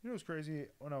know what's crazy?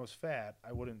 When I was fat,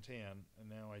 I wouldn't tan, and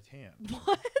now I tan.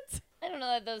 What? I don't know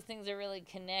that those things are really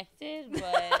connected,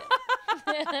 but...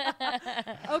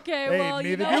 Okay, Hey, well,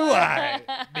 neither you know do I.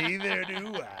 Neither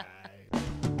do I.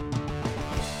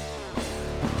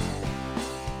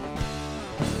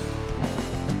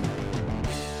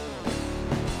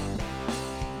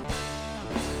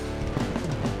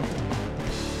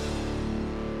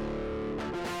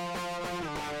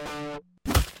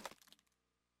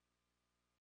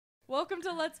 Welcome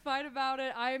to Let's Fight About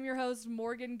It. I am your host,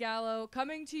 Morgan Gallo,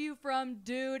 coming to you from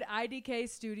Dude IDK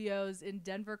Studios in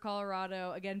Denver,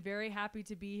 Colorado. Again, very happy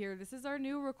to be here. This is our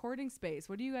new recording space.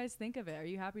 What do you guys think of it? Are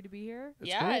you happy to be here? It's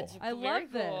yeah, cool. it's I very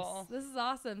love cool. this. This is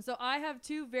awesome. So I have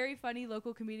two very funny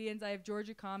local comedians. I have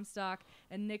Georgia Comstock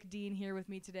and Nick Dean here with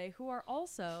me today, who are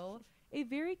also a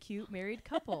very cute married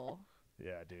couple.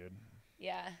 Yeah, dude.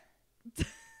 Yeah.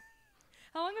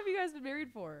 How long have you guys been married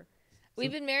for?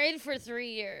 We've been married for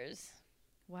 3 years.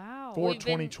 Wow. For We've been-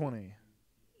 2020.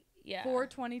 Yeah. For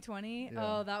 2020? Yeah.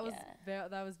 Oh, that was Yeah.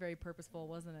 that was very purposeful,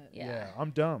 wasn't it? Yeah.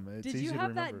 I'm dumb. It's Did easy you to have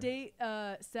remember. that date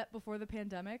set before the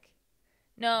pandemic?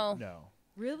 No. No.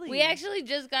 Really? We actually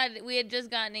we had just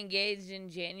gotten engaged in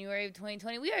January of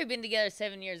 2020. We already been together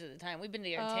 7 years at the time. We've been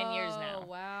together 10 years now. Oh,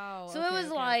 wow. So it Okay, was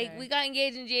okay, like, okay. we got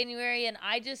engaged in January, and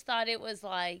I just thought it was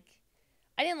like,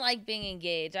 I didn't like being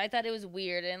engaged. I thought it was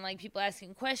weird, and like people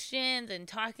asking questions and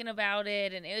talking about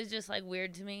it, and it was just like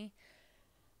weird to me.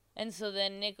 And so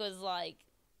then Nick was like,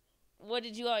 what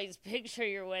did you always picture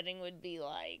your wedding would be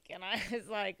like? And I was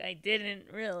like, I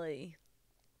didn't really.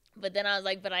 But then I was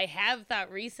like, but I have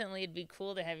thought recently it'd be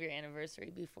cool to have your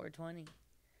anniversary before 20.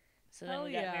 So then Hell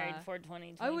we got yeah. married before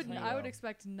 20. I would Yeah.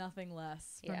 expect nothing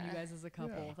less from Yeah. you guys as a couple.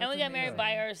 Yeah. And That's we got married amazing.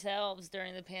 by ourselves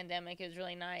during the pandemic. It was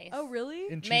really nice. Oh, really?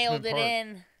 In Mailed Cheeseman it Park.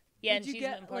 in. Yeah, Did in you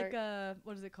Cheeseman get Park. like a,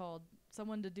 what is it called?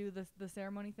 Someone to do the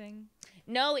ceremony thing?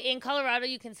 No, in Colorado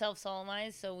you can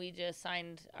self-solemnize, so we just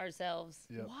signed ourselves.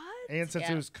 Yep. What? And since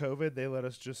Yeah. it was COVID,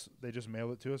 they just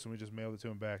mailed it to us, and we just mailed it to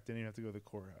them back. Didn't even have to go to the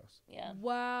courthouse. Yeah.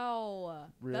 Wow.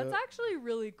 Really? That's actually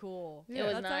really cool. It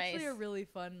was That's actually a nice. really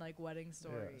fun like wedding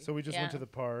story. Yeah. So we just went Yeah. to the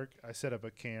park. I set up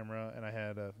a camera, and I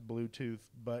had a Bluetooth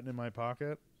button in my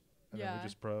pocket. And then Yeah. we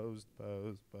just posed.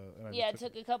 And I Yeah, just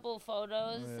took a couple of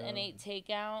photos and Yeah. ate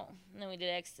takeout, and then we did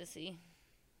ecstasy.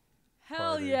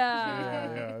 Hell party.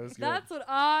 yeah. Yeah, it was good. That's what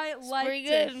I like pretty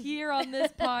to good. hear on this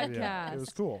podcast. Yeah, it was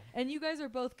cool. And you guys are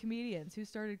both comedians. Who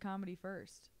started comedy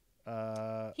first? He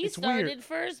It's started weird,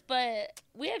 first, but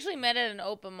we actually met at an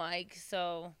open mic,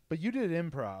 so but you did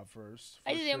improv first.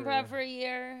 I for did sure. improv for a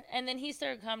year, and then he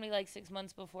started comedy like 6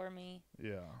 months before me.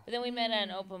 Yeah, But then we met at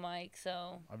an open mic,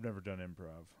 so I've never done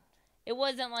improv. it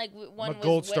wasn't like one a was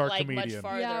gold wi- star like comedian. much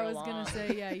farther Yeah, I was along. gonna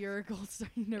say, yeah, you're a gold star.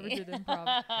 You never did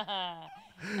improv.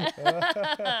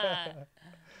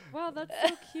 Wow, that's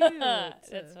so cute.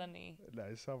 That's funny.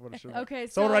 Nice. I'm gonna show. Okay,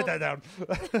 so Someone write that down.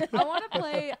 I want to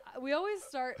play. We always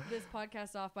start this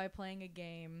podcast off by playing a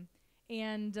game.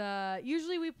 And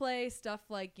usually we play stuff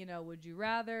like, would you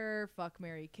rather, fuck,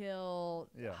 marry, kill,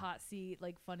 Yeah. hot seat,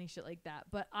 like funny shit like that.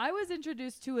 But I was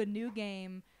introduced to a new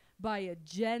game by a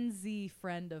Gen Z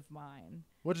friend of mine.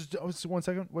 What is 1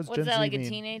 second? What's What's Gen that, Z like a mean?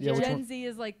 teenager? Yeah, which Gen one? Z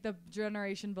is like the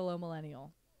generation below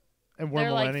millennial. And we're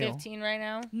They're like millennial. 15 right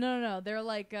now. No. They're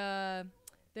like,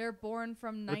 they're born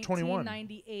from They're 21.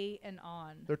 1998 and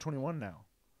on. They're 21 now.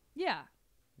 Yeah,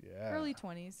 Yeah. early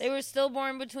 20s. They were still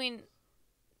born between.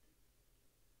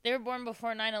 They were born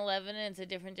before 9/11, and it's a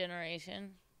different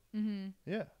generation. Mm-hmm.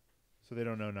 Yeah. So they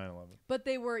don't know 9/11. But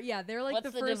they were, they're like What's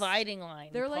the the first. dividing line?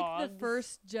 They're like the Pogs?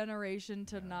 first generation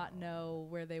to not know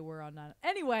where they were on 9.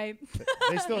 Anyway,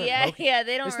 They still had Yeah, Poke-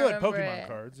 they don't They still had remember Pokemon it.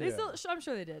 cards. they yeah. still. I'm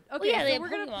sure they did. Well, Okay, yeah, so they had we're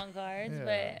gonna Pokemon cards,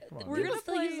 Yeah, but come on. We're people gonna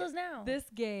still play use those now. this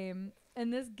game,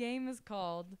 and this game is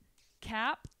called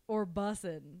Cap or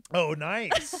Bussin'. Oh,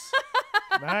 nice.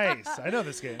 Nice. I know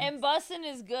this game. And bussin'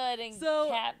 is good, and So-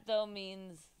 cap though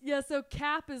means Yeah, so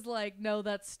Cap is like, no,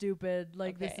 that's stupid.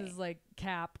 Like this Okay. is like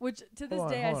Cap, which to this Hold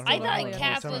on, day hold on, I I still hold on, don't thought really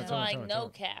cap Tell me, was tell me, like tell me, no tell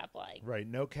me. cap, like Right.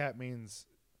 No cap means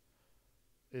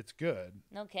it's good.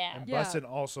 no cap. And Yeah. bussin'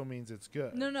 also means it's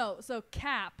good. No. So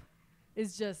Cap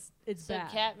is just it's So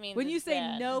bad. cap means when you it's say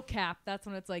bad. no cap, that's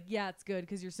when it's like, yeah, it's good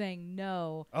because you're saying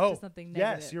no Oh, to something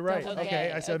negative. yes, you're right. Double Okay,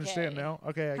 cap. I understand okay. now.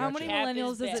 Okay, I How got many you. Cap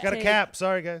millennials is does bad. it Got a take? cap.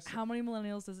 Sorry, guys. How many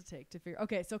millennials does it take to figure?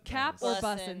 Okay, so cap Nice. or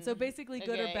bussin'. So Bussin'. basically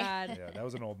good or Okay. bad. Yeah, that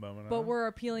was an old moment. But huh? we're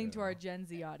appealing to Yeah. our Gen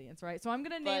Z audience, right? So I'm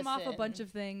going to name off a Bussin'. bunch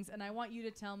of things, and I want you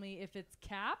to tell me if it's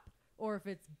cap or if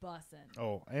it's bussin'.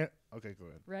 Oh, okay, go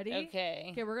ahead. Ready? Okay.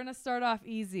 Okay, we're going to start off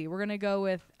easy. We're going to go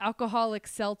with alcoholic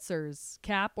seltzers,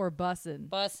 cap or bussin'.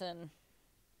 Bussin'.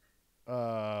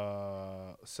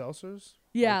 Seltzers?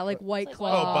 Yeah, like White It's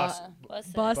Claw.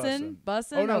 Bussin'.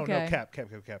 Bussin'? Oh, no, Okay. no, cap.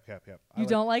 You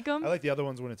don't like them? I like the other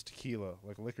ones when it's tequila,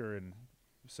 like liquor and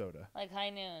soda. Like High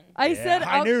Noon. I Yeah, said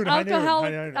High Noon,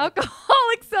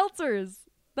 alcoholic seltzers.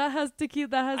 That has tequila.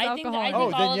 That has I think alcohol. I in it.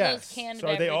 think all then of yes. those canned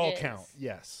So they all beverages. count.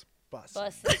 Yes.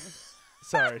 Bussin'.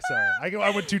 Sorry. I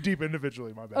went too deep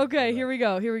individually. My bad. Okay, here we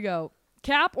go.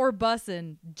 Cap or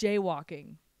bussin',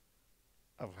 jaywalking.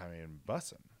 Oh, I mean,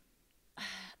 bussin'.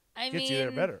 I Gets mean, you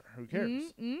there better. Who cares?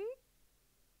 Mm-mm.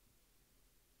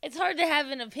 it's hard to have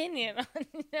an opinion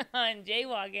on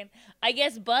jaywalking. I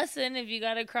guess bussin' if you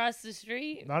got to cross the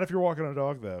street. Not if you're walking a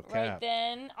dog, though. Right Cap.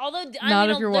 then. Although, Not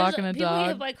if you're walking a people dog. get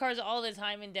hit by cars all the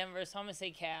time in Denver, so I'm going to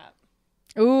say cap.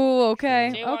 Ooh,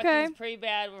 okay. Jaywalking's Okay. pretty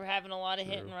bad. We're having a lot of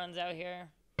hit and runs out here.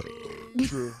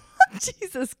 True.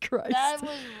 Jesus Christ. That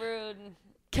was rude.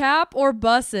 Cap or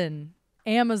bussin',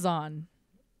 Amazon.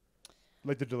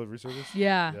 Like the delivery service?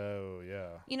 Yeah. Oh, yeah.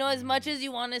 You know, as much as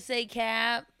you want to say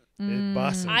cap, It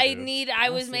bussin', dude. I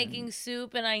was Bussin'. making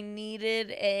soup and I needed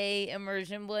a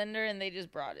immersion blender and they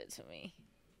just brought it to me.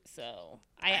 So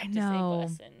I have to know.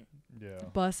 say bussin'. Yeah.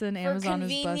 Bussin', Amazon For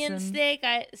is convenience bussin'.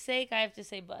 sake, I have to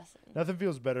say bussin'. Nothing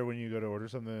feels better when you go to order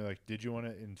something like, did you want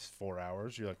it in 4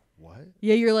 hours? You're like, what?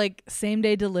 Yeah, you're like same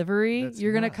day delivery. That's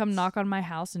You're gonna come nuts. knock on my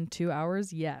house in 2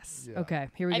 hours. Yes. Yeah. Okay,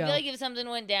 here we I go. feel like if something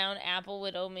went down, Apple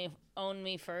would own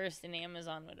me first and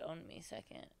Amazon would own me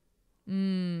second.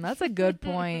 That's a good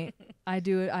point. I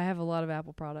have a lot of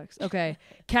Apple products. Okay,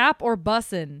 cap or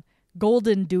bussin',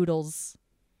 golden doodles.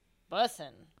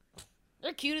 Bussin'.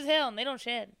 They're cute as hell and they don't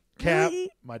shed. Cap, Really?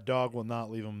 my dog will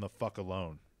not leave him the fuck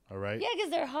alone. All right? Yeah,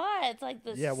 because they're hot. It's like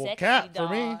the Yeah, well, sexy Cap, dog.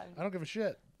 for me, I don't give a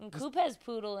shit. And Coop has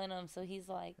poodle in him, so he's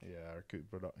like, Yeah, our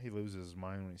Cooper dog, he loses his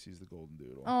mind when he sees the golden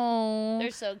doodle. Oh, they're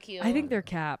so cute. I think they're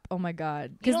cap. Oh my god,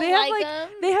 You because don't they have like like 'em?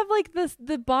 they have like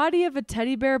the body of a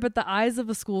teddy bear, but the eyes of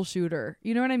a school shooter.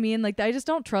 You know what I mean? Like I just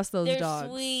don't trust those they're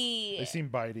dogs. sweet. They seem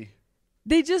bitey.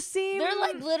 They just seem. They're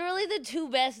like literally the two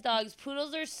best dogs.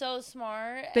 Poodles are so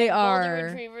smart. They and are. Golden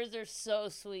retrievers are so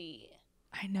sweet.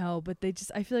 I know, but they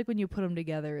just. I feel like when you put them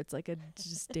together, it's like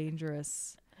just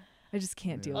dangerous. I just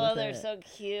can't deal Oh, with they're it. so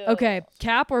cute. Okay,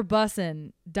 cap or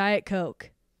bussin', Diet Coke.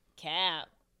 Cap.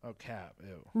 Oh, Cap,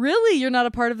 ew. Really, you're not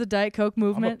a part of the Diet Coke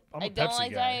movement? I'm a I don't Pepsi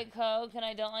like guy. Diet Coke and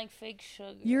I don't like fake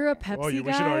sugar. You're a Pepsi Well, guy.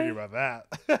 we should argue about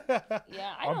that.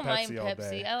 Yeah, I I'm don't mind Pepsi all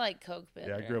day. Pepsi. I like Coke better.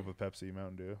 Yeah, I grew up with Pepsi,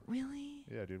 Mountain Dew. Really?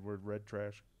 Yeah, dude, we're red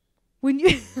trash. When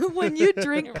you when you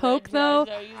drink You're Coke red though,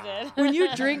 trash, is that what you said? when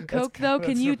you drink Coke though, that's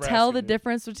can you Nebraska, tell the dude.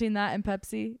 difference between that and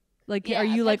Pepsi? Like, Yeah, are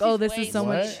you like, oh, Pepsi's this way is so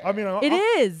What? much? I mean, It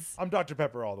is. I'm Dr.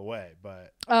 Pepper all the way,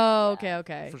 but Oh, Yeah, okay,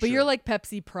 okay. for But you're sure. like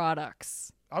Pepsi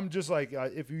products. I'm just like,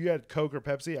 if you had Coke or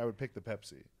Pepsi, I would pick the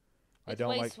Pepsi. I It's don't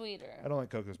way like sweeter. I don't like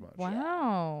Coke as much.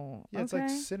 Wow. Yeah, it's okay.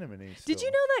 like cinnamony. Did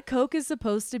you know that Coke is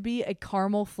supposed to be a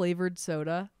caramel flavored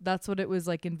soda? That's what it was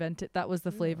like invented. That was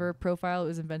the flavor profile it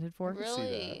was invented for. can see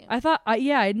Really? I thought,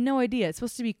 yeah, I had no idea. It's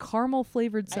supposed to be caramel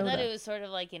flavored I soda. thought it was sort of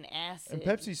like an acid. And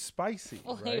Pepsi's spicy,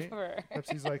 right? flavor.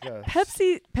 Pepsi's like a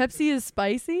Pepsi is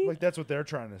spicy? Like that's what they're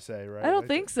trying to say, right? I don't Like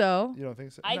think so. You don't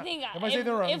think so? I No. think Am I saying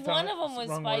the wrong if one time- of them was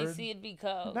wrong spicy, word? it'd be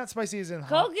Coke. Not spicy as in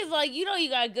Coke is like, you know,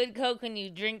 you got good Coke when you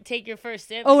take your first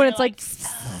sip. Oh, and you're it's like,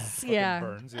 fucking yeah.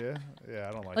 burns you. Yeah,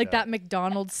 I don't like Like that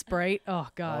McDonald's Sprite. Oh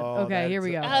God. Oh, okay, here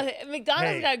we go.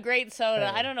 McDonald's Hey. got great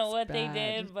soda. Hey. I don't know what they bad.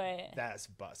 did, but That's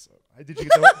bussin'. Did you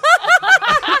get the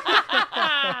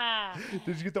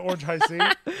Did you get the orange high C?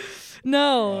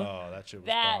 No. Oh, that shit was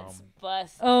that's bomb.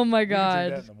 bust. Oh my You can drink that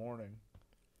God. in the morning.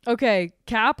 Okay,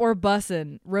 cap or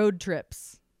bussin', road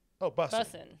trips. Oh, bussin'.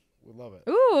 Bussin'. We love it.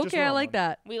 Ooh, Just okay, I went on like one.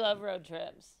 that. We love road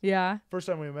trips. Yeah. First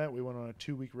time we met, we went on a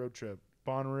 2-week road trip.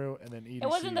 Bonnaroo and then EDC. It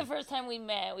wasn't the first time we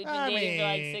met. We've been I dating for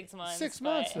like mean, 6 months. 6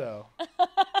 months but- though.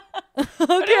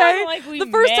 Okay. like we the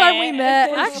first time we met,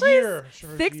 met. First actually, year.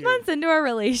 First 6 year. months into our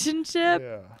relationship,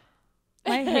 Yeah.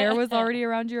 my hair was already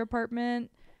around your apartment.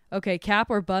 Okay, cap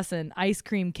or bussin', ice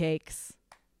cream cakes.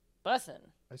 Bussin'.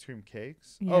 Ice cream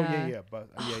cakes? Oh, Yeah. yeah. But,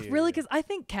 yeah. Really? yeah. Because I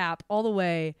think cap all the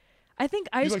way. I think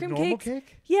You ice like cream normal cakes.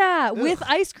 cake? Yeah, with Ugh.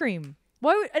 ice cream.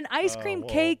 Why would an ice cream well,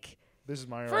 cake? This is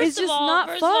my It's First just of all, not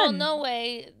first of all, fun. no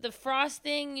way. The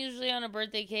frosting usually on a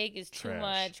birthday cake is too Trash.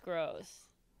 much. Gross.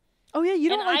 Oh yeah, you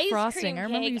don't An like ice frosting. cream I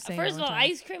remember cake- you saying. First that of all, one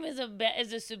time. ice cream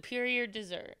is a superior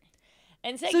dessert.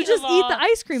 And second just of eat all, the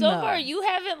ice cream, So though. far, you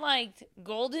haven't liked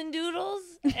golden doodles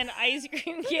and ice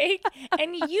cream cake,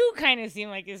 and you kind of seem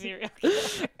like a serial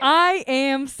killer. I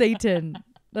am Satan.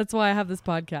 That's why I have this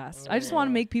podcast. I just want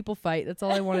to make people fight. That's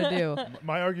all I want to do.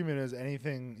 My argument is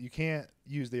anything, you can't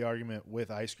use the argument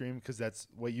with ice cream because that's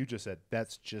what you just said.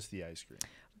 That's just the ice cream.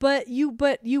 But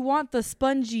you want the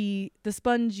spongy.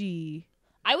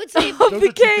 I would say. Of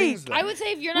the cake. I would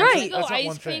say if you're not Right. gonna go That's not ice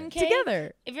one cream thing. cake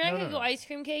Together. If you're not No, gonna no. go ice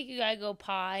cream cake, you gotta go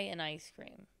pie and ice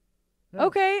cream. No.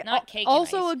 Okay. Not cake and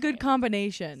Also ice a good cream.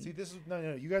 combination. See, this is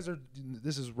no. You guys are.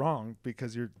 This is wrong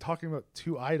because you're talking about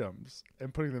two items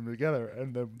and putting them together,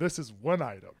 and then this is one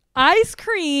item. Ice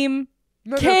cream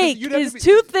No, 'cause cake you'd have is to be-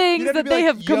 two you'd things have to that be they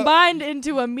like, have yo- combined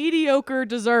into a mediocre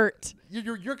dessert.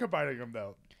 You're combining them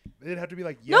though. It'd have to be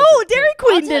like No, yogurt Dairy cake.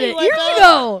 Queen I'll tell did you it what, years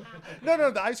though. ago.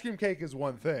 No. The ice cream cake is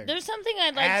one thing. There's something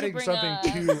I'd like Adding to bring something up. to.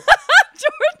 Georgia.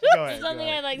 Go ahead, There's something go I'd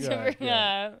ahead. like Go to ahead, bring go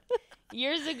ahead. up.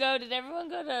 Years ago, did everyone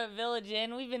go to Village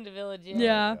Inn? We've been to Village Inn.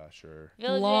 Yeah. Yeah, sure.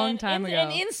 Village Long Inn, time an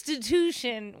ago.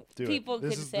 institution, Do people it.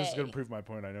 This could is say. This is gonna prove my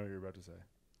point. I know what you're about to say.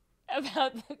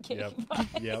 About the cake Yep. pie.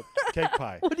 Yep. Cake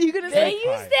pie. What are you gonna They say? Cake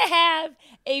pie. used to have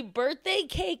a birthday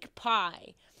cake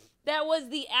pie that was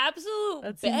the absolute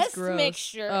That seems best gross.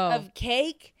 mixture Oh. of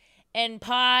cake and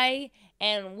pie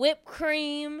and whipped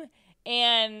cream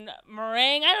and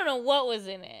meringue. I don't know what was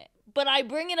in it, but I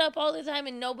bring it up all the time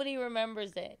and nobody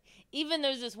remembers it. Even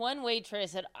there's this one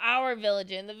waitress at our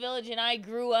Village Inn, the Village Inn I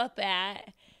grew up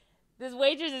at. This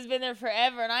waitress has been there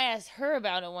forever, and I asked her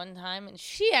about it one time, and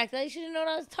she acted like she didn't know what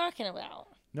I was talking about.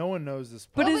 No one knows this.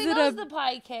 But pie. is Nobody it knows a- the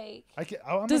pie cake?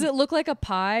 Does it look like a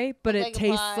pie, but it Like a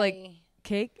tastes like pie.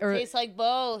 cake? Or Tastes like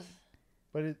both.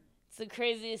 But it. It's the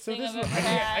craziest So thing this I've is. ever I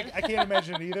had. can't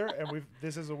imagine it either. And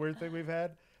this is a weird thing we've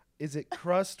had. Is it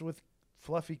crust with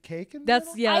fluffy cake in the that's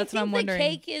middle? yeah, I that's what think I'm wondering. the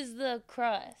cake is the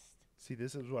crust. See,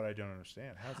 this is what I don't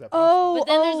understand. How's that Oh, But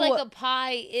then there's oh, like a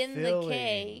pie in Filling. the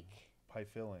cake. pie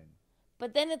filling?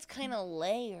 But then it's kind of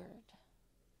layered.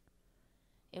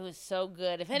 It was so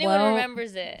good. If anyone Well-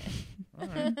 remembers it. All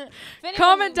right. If anyone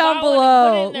Comment down bought one and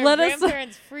below. put it in their Let us-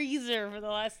 grandparents' freezer for the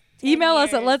last 10 email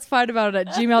us at years.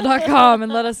 let'sfightabout@gmail.com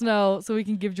and let us know so we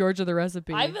can give Georgia the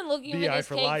recipe. I've been looking for BI this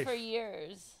for cake life. for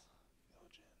years.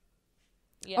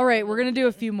 Yeah, All right, we're gonna do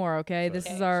a few more. Okay, this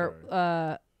Sorry. is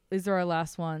our these are our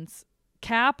last ones.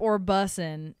 Cap or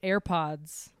bussin'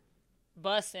 AirPods.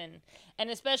 Bussin'. And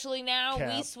especially now, we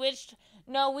Cap. switched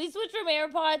from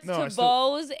AirPods No, I to still-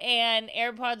 Bose, and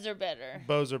AirPods are better.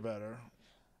 Bose are better.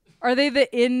 Are they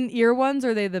the in-ear ones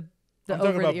or are they the I'm talking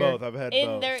over about the ear? both. I've had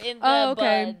They're both. in the Oh,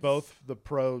 okay. buds. Both the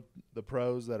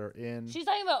pros that are in. She's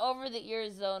talking about over the ear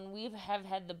zone. We have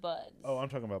had the buds. Oh, I'm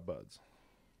talking about buds.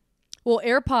 Well,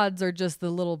 AirPods are just the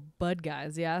little bud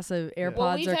guys, yeah. So AirPods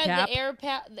Well, we've are had cap. the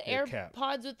Air cap.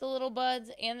 AirPods with the little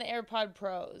buds and the AirPod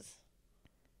Pros,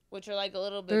 which are like a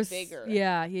little bit There's bigger.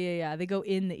 yeah. They go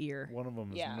in the ear. One of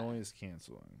them is Yeah. noise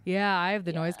canceling. Yeah, I have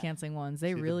the Yeah. noise canceling ones.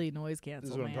 They See, really noise cancel.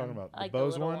 This is what I'm man. talking about. I like the the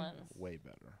Bose little one, ones. way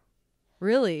better.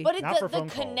 Really? But Not for the phone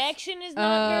calls. connection is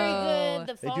not very good.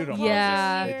 The They phone do it on calls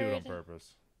Yeah. are purpose. They do it on weird.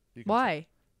 purpose. You can Why?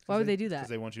 Why would they do Because that?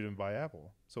 they want you to buy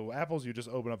Apple. So Apple's, you just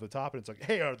open up the top and it's like,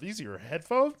 hey, are these your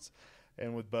headphones?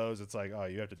 And with Bose, it's like, oh,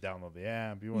 you have to download the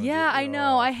app. You wanna Yeah, do it, I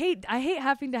know. I hate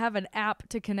having to have an app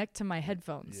to connect to my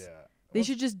headphones. Yeah. They Well,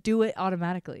 should just do it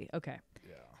automatically. Okay.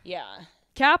 Yeah. Yeah.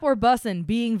 Cap or bussin'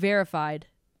 being verified.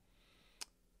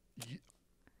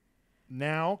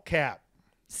 Now, cap.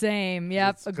 Same.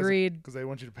 Yep. Agreed. Because they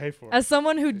want you to pay for it. As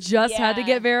someone who just had to Yeah.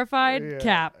 get verified, Yeah,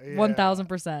 cap. yeah.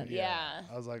 1,000%. Yeah.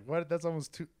 I was like, what? That's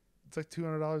almost it's like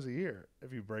 $200 a year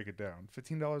if you break it down.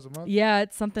 $15 a month? Yeah,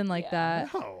 it's something like Yeah.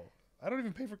 that. No. I don't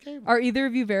even pay for cable. Are either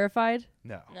of you verified?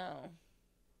 No. No.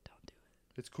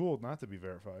 It's cool not to be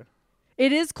verified.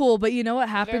 It is cool, but you know what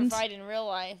happened? Verified in real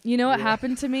life. You know what Yeah.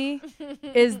 happened to me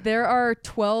is there are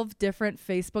 12 different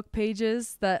Facebook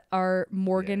pages that are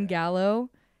Morgan Yeah. Gallo,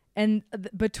 and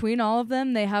between all of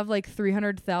them, they have like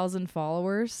 300,000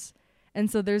 followers. And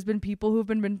so there's been people who've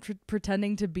been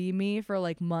pretending to be me for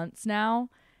like months now,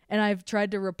 and I've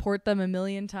tried to report them a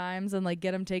million times and like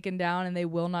get them taken down, and they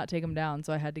will not take them down.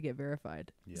 So I had to get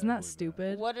verified. Yeah, Isn't I that believe that.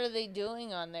 stupid? What are they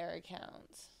doing on their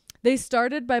accounts? They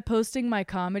started by posting my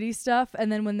comedy stuff,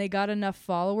 and then when they got enough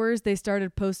followers, they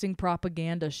started posting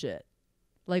propaganda shit.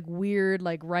 Like weird,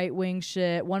 like right-wing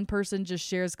shit. One person just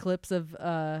shares clips of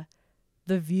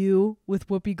The View with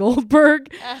Whoopi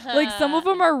Goldberg. Like some of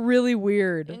them are really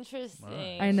weird.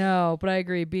 Interesting. I know, but I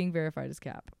agree. Being verified is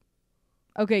cap.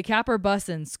 Okay, cap or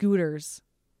bussin'? Scooters.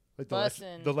 Like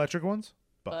Bussin'. the electric ones?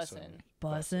 Bussin'.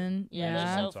 Bussin'. Yeah, Yeah.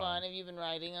 they're All so the fun. time. Have you been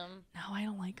riding them? No, I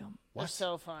don't like them. They're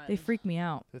so fun. They freak me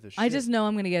out. They're the I shit. just know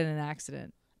I'm going to get in an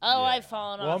accident. Oh, Yeah. I've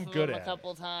fallen Well, off I'm of good them a at it.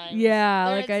 couple times. Yeah,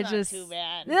 They're- like I it's not just too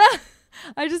bad.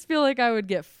 I just feel like I would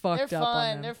get They're fucked up on fun.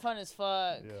 them. They're fun as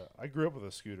fuck. Yeah, I grew up with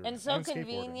a scooter. And so skateboarding.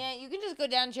 convenient. You can just go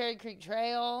down Cherry Creek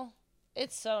Trail.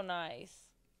 It's so nice.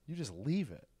 You just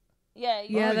leave it. Yeah.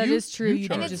 Yeah, that you- is true. you You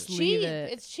charge And can it's just cheap. leave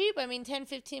it. It's cheap. I mean, 10,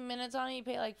 15 minutes on it, you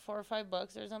pay like $4 or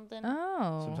 $5 or something.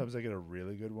 Oh. Sometimes I get a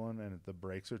really good one, and the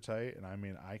brakes are tight, and I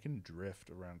mean, I can drift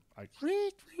around. I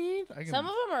can, Some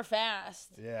of them are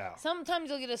fast. yeah. Sometimes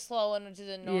you'll get a slow one, which is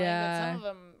annoying, Yeah. but some of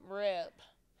them rip.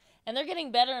 And they're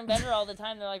getting better and better all the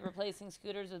time. They're like replacing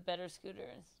scooters with better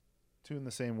scooters. 2 in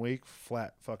the same week,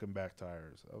 flat fucking back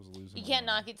tires. I was losing. You my can't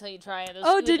mind. knock it till you try it. Those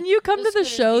Oh, scooter- didn't you come to those the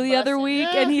scooters show be the other busting. week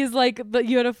Ugh. and he's like, but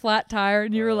you had a flat tire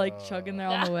and you were like chugging there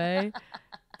on the Uh. way?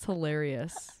 It's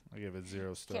hilarious. I gave it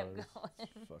 0 stars. Kept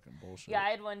going. Fucking bullshit. Yeah, I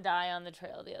had one die on the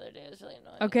trail the other day. It was really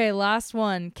annoying. Okay, last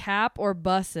one. Cap or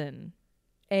bussin'?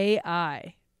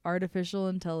 AI, artificial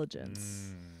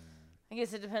intelligence. I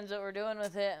guess it depends what we're doing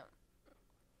with it.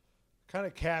 Kind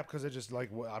of cap because it just like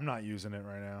I'm not using it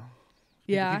right now.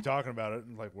 People Yeah. keep talking about it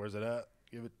and like, where's it at?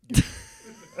 Give it.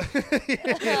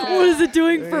 What is it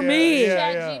doing for Yeah, me?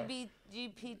 yeah.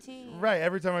 GPT. Right.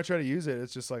 Every time I try to use it,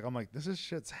 it's just like I'm like, this is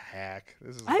shit's hack.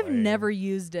 This is. I've lame. never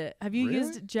used it. Have you Really?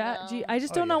 used Chat? No. I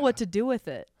just Oh, don't know yeah. what to do with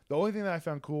it. The only thing that I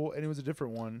found cool, and it was a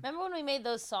different one. Remember when we made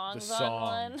those The songs on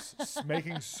one? songs.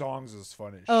 Making songs is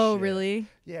fun as Oh, shit. really?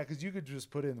 Yeah, because you could just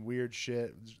put in weird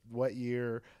shit, what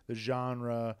year, the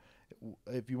genre,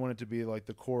 if you want it to be like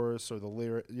the chorus or the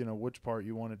lyric, which part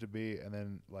you want it to be, and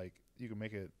then like you can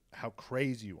make it how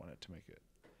crazy you want it to make it.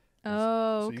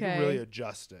 Oh, So okay. you can really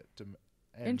adjust it to.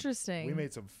 And Interesting. We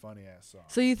made some funny ass songs.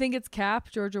 So you think it's Cap,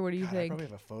 Georgia? What do you God, I think? probably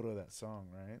have a photo of that song,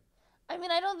 right? I mean,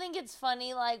 I don't think it's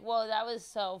funny. Like, whoa, that was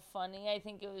so funny. I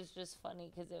think it was just funny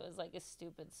because it was like a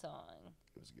stupid song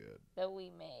It was good. that we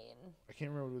made. I can't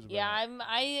remember what it was about. Yeah,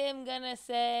 I am gonna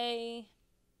say.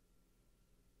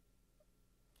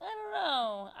 I don't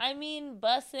know. I mean,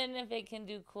 bussin' if it can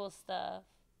do cool stuff,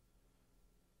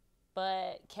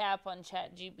 but cap on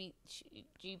Chat GPT.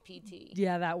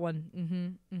 Yeah, that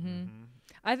one.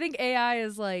 I think AI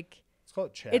is like It's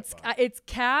called chat. it's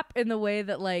Cap in the way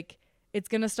that like it's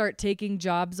gonna start taking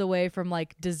jobs away from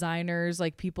like designers,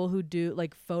 like people who do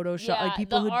like Photoshop, Yeah, like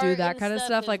people the who do art that and kind of stuff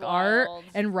stuff, is like art wild.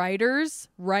 and writers.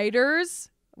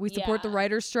 We support the Yeah.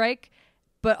 writer's strike,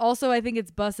 but also I think it's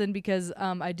bussin' because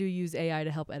I do use AI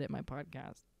to help edit my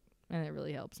podcast, and it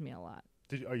really helps me a lot.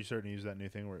 Are you starting to use that new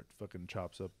thing where it fucking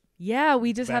chops up? Yeah,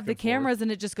 we just Back have the and forth. cameras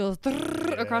and it just goes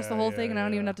across the whole thing, and I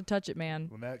don't even yeah. have to touch it, man.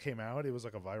 When that came out, it was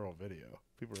like a viral video.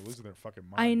 People were losing their fucking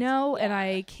minds. I know, and Yeah.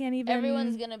 I can't even.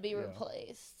 Everyone's gonna be Yeah.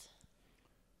 replaced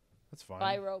That's fine.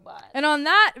 by robots. And on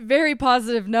that very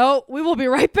positive note, we will be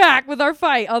right back with our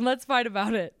fight on Let's Fight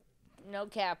About It. No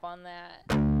cap on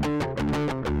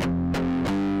that.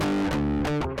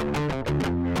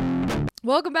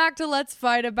 Welcome back to Let's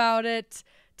Fight About It.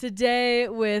 Today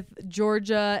with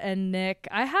Georgia and Nick.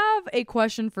 I have a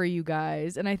question for you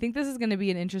guys, and I think this is going to be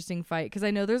an interesting fight because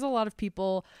I know there's a lot of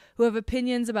people who have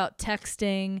opinions about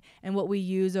texting and what we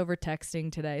use over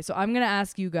texting today. So I'm going to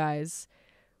ask you guys,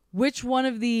 which one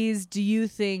of these do you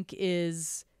think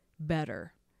is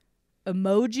better?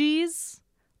 Emojis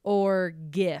or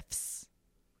GIFs?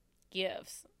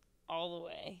 GIFs all the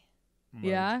way.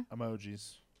 Yeah?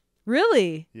 Emojis.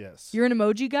 Really? Yes. You're an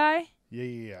emoji guy?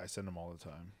 Yeah. I send them all the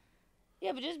time.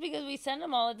 Yeah, but just because we send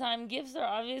them all the time, GIFs are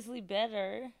obviously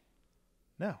better.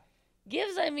 No.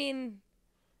 GIFs, I mean,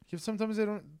 Because sometimes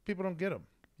people don't get them.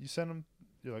 You send them,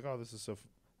 you're like, oh, this is so.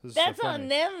 This is that's so funny. on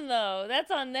them though. That's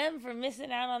on them for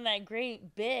missing out on that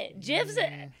great bit. GIFs,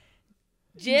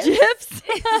 GIFs, GIFs?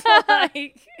 it's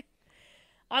like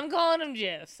I'm calling them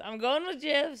GIFs. I'm going with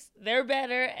GIFs. They're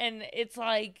better, and it's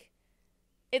like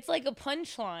a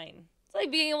punchline. It's like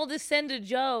being able to send a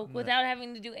joke without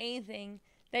having to do anything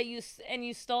that you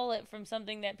stole it from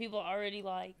something that people already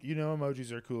like.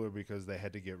 Emojis are cooler because they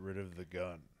had to get rid of the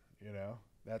gun.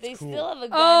 That's They cool. still have a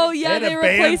gun. Oh It's- yeah, They they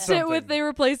had to ban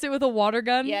replaced it with a water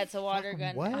gun. yeah, it's a water Fucking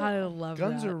gun. what? I love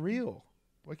Guns that. are real.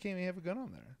 Why can't we have a gun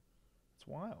on there? It's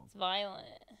wild. It's violent.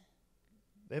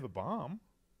 They have a bomb.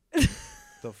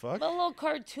 The fuck? But a little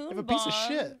cartoon Have a bomb. piece of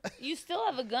shit. You still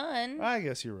have a gun. I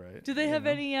guess you're right. Do they have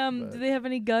any but Do they have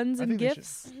any guns I and think they should-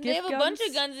 gifts? They Gift have a guns? bunch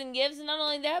of guns and gifts, and not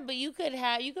only that, but you could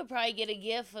probably get a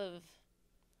gif of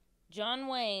John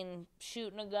Wayne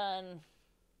shooting a gun.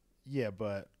 Yeah,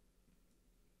 but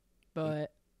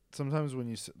But sometimes when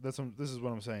this is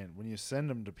what I'm saying. When you send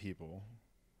them to people,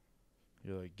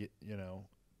 you're like,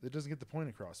 it doesn't get the point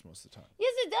across most of the time.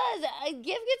 Yes, it does. A gif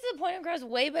gets the point across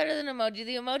way better than emoji.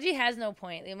 The emoji has no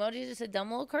point. The emoji is just a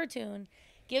dumb little cartoon.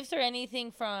 Gifs are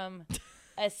anything from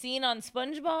a scene on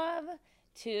SpongeBob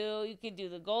to you could do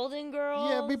the Golden Girls.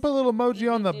 Yeah, we put a little emoji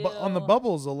You on the could on the do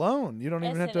bubbles alone. You don't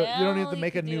even have to. You don't need SNL, to you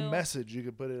make a could new do- message. You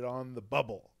could put it on the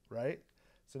bubble, right?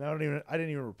 So now I didn't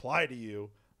even reply to you.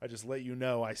 I just let you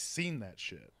know I seen that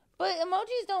shit. But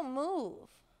emojis don't move.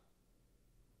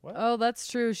 What? Oh, that's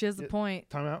true. She has a point.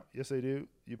 Time out. Yes, they do.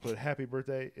 You put happy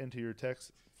birthday into your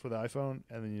text for the iPhone,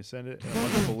 and then you send it, and a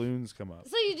bunch of balloons come up.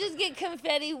 So you just get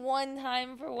confetti one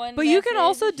time for one But you can message?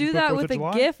 also do put that 4th with of a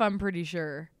July? GIF, I'm pretty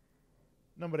sure.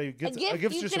 Nobody gets a gift, a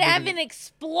gift's you just could a have big- an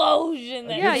explosion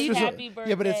that Yeah, says you happy birthday.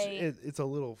 Yeah, but it's a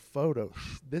little photo.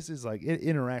 This is like it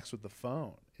interacts with the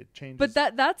phone. It changes.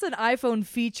 But that's an iPhone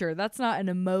feature. That's not an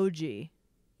emoji.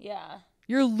 Yeah.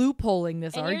 You're loopholing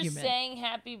this And argument. you're saying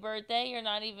happy birthday. You're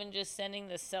not even just sending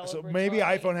the celebratory. so maybe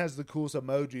iPhone has the coolest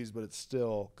emojis, but it's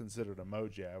still considered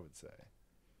emoji. I would say.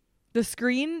 The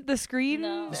screen No. The screen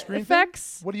thing?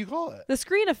 effects. What do you call it? The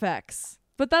screen effects.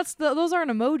 But those aren't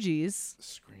emojis.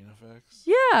 Screen effects.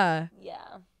 Yeah.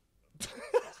 Yeah.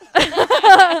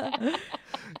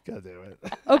 God damn it.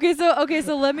 Okay,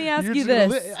 so let me ask You're you just gonna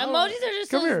this. Emojis are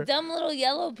just Come those here. dumb little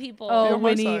yellow people. Be Oh, on my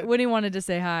Winnie side. wanted to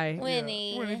say hi.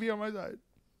 Winnie. Winnie, be on my side.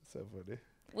 So funny.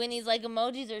 Winnie's like,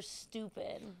 emojis are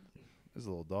stupid. There's a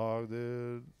little dog,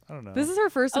 dude. I don't know. This is her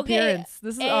first Okay, appearance.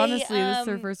 This is honestly this is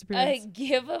her first A appearance.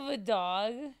 gif of a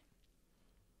dog.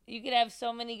 You could have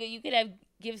so many. You could have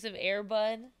gifs of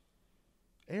Airbud.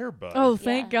 Airbud. Oh,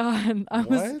 thank God. I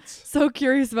was What? so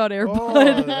curious about Oh,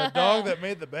 Airbud. the dog that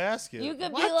made the basket. You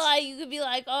could What? be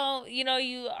like, oh,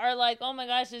 you are like, oh my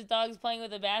gosh, this dog's playing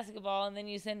with a basketball, and then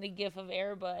you send a gif of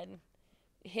Airbud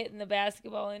hitting the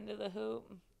basketball into the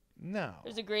hoop. No.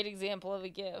 There's a great example of a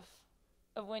gif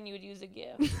of when you would use a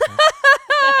gif.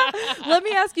 Let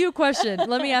me ask you a question.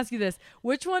 Let me ask you this.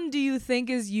 Which one do you think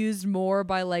is used more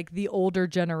by like the older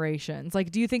generations?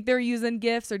 Like, do you think they're using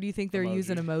GIFs or do you think they're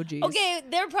using emojis? Okay,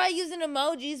 they're probably using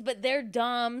emojis, but they're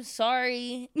dumb.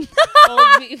 Sorry, old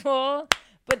people.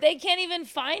 But they can't even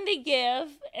find a GIF,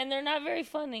 and they're not very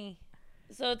funny.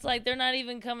 So it's like they're not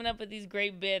even coming up with these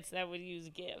great bits that would use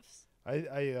GIFs.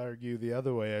 I argue the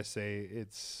other way. I say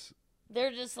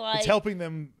They're just like, it's helping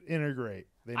them integrate.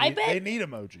 They need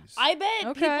emojis. I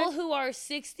bet Okay. people who are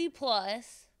 60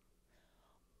 plus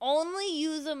only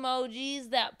use emojis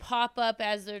that pop up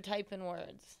as they're typing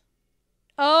words.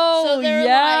 Oh, So they're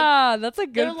yeah. That's a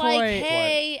good They're point. like,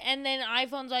 hey, and then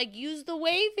iPhone's like, use the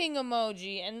waving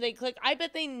emoji, and they click. I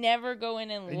bet they never go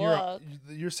in and And look.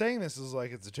 you're saying this is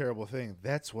like it's a terrible thing.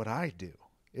 That's what I do.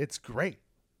 It's great.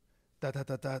 Dot, dot,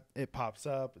 dot, dot. It pops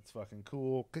up. It's fucking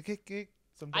cool. I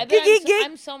Sometimes bet Gig,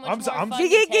 I'm so much I'm more so- I'm fun so-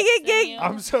 to text than you.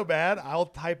 I'm so bad. I'll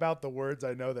type out the words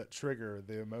I know that trigger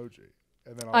the emoji,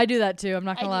 and then I do that too. I'm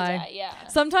not I gonna do lie. that, yeah.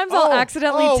 Sometimes I'll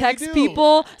accidentally we text do.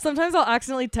 people. Sometimes I'll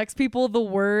accidentally text people the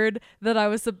word that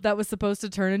that was supposed to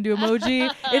turn into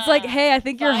emoji. It's like, hey, I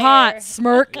think you're Fire. hot.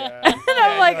 Smirk. Yeah. And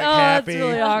I'm like, oh, happy. that's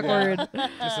really Yeah. awkward.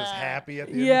 Just as happy at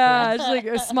the end. Yeah, Of it's like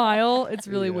a smile. It's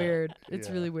really Yeah. weird. It's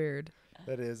Yeah. really weird.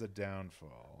 that is a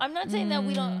downfall. I'm not saying that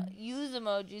we don't use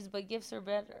emojis, but GIFs are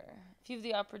better. If you have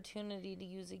the opportunity to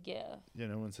use a GIF. Yeah,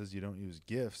 no one says you don't use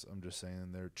GIFs. I'm just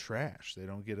saying they're trash. They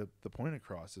don't get the point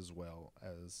across as well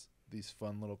as these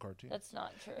fun little cartoons. That's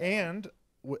not true. And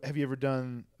have you ever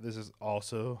done? This is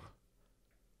also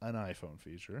an iPhone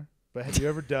feature. But have you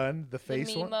ever done the the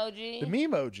face one? memoji. The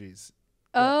memojis.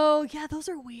 Oh, yeah, those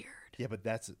are weird. Yeah, but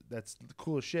that's the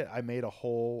coolest shit. I made a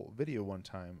whole video one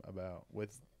time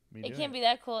with me. It doing can't be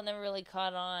that cool. It never really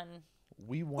caught on.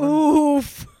 We won.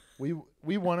 Oof.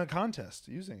 We won a contest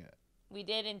using it. We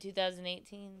did in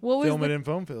 2018. What was Film it the in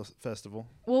Phone Festival.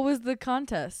 what was the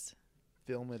contest?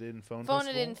 Film it in Phone Phone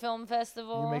Festival. it in film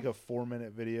festival. You make a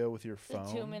 4-minute video with your It's a phone.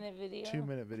 2-minute video.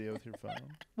 2-minute video with your phone.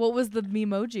 What was the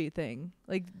memoji thing?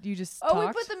 Like you just Oh,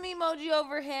 talked? we put the memoji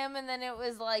over him, and then it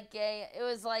was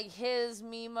like his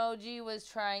memoji was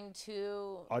trying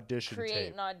to Audition create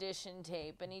tape. an audition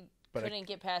tape, and he But couldn't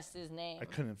get past his name. I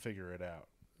couldn't figure it out.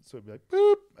 So it'd be like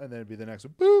boop, and then it'd be the next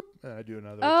one boop, and I'd do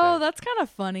another. Oh, tape. that's kind of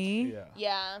funny. Yeah.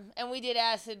 Yeah, and we did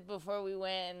acid before we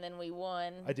went, and then we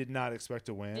won. I did not expect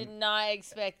to win. Did not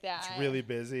expect that. It's really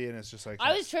busy, and it's just like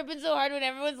I was tripping so hard when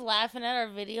everyone's laughing at our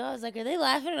video. I was like, are they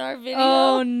laughing at our video?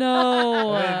 Oh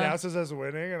no. And it announces us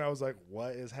winning, and I was like,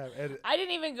 "What is happening?" I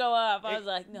didn't even go up. I was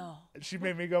like, no. She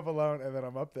made me go up alone, and then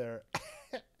I'm up there,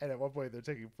 and at one point they're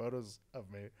taking photos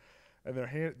of me, and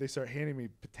they start handing me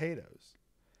potatoes,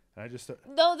 and I just start,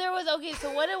 No, there was okay.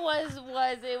 So what it was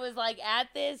it was like at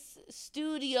this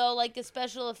studio, like a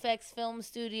special effects film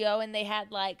studio, and they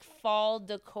had like fall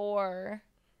decor,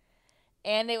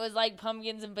 and it was like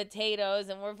pumpkins and potatoes,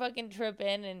 and we're fucking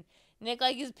tripping, and Nick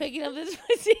like is picking up this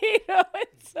potato,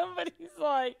 and somebody's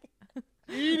like,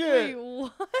 eat Wait, it.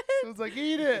 what? I was like,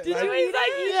 eat it. "Did I- you eat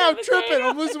that? Yeah, I'm tripping.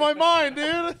 I'm losing my mind,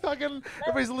 dude. Fucking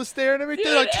everybody's staring at me.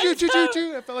 They're like, choo, choo, choo,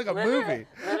 choo. I felt like a movie.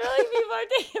 Literally, people are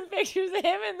taking pictures of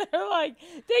him, and they're like,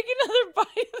 take another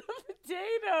bite of the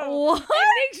potato. What? And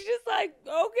Nick's just like,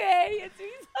 okay. And so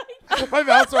he's like, My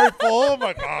mouth's already full. I'm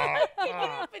like, picking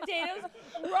up potatoes,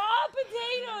 raw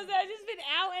potatoes that have just been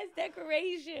out as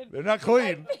decoration. they're not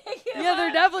clean. Yeah,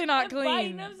 they're definitely not and biting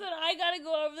clean. them, so I gotta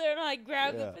go over there and like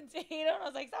grab Yeah. the potato. And I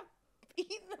was like, stop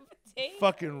eating the potato.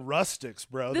 Fucking rustics,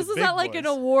 bro. This the is big not like boys. an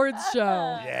awards show.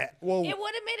 Yeah. Well, It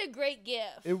would have made a great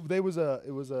gift. it was a.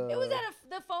 It was at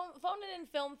the Phone It In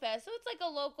Film Fest, so it's like a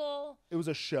local. It was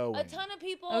a show. A ton of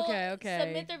people Okay.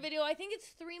 submit their video. I think it's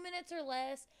 3 minutes or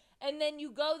less, and then you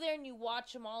go there and you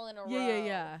watch them all in a row.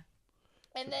 Yeah.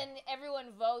 And then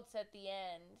everyone votes at the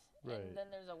end, Right. and then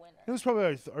there's a winner. It was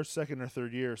probably our second or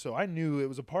third year, so I knew it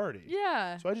was a party.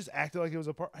 Yeah. So I just acted like it was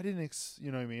a party. I didn't,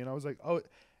 you know what I mean? I was like, oh,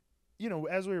 you know,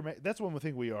 as we were, that's one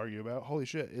thing we argue about. Holy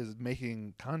shit, is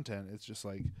making content. It's just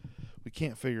like we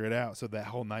can't figure it out. So that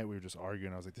whole night we were just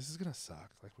arguing. I was like, this is gonna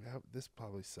suck. Like this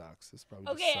probably sucks. This probably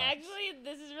just Okay, sucks. actually,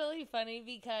 this is really funny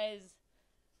because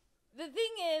the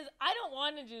thing is, I don't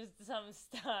want to do some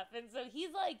stuff, and so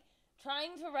he's like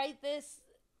trying to write this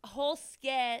whole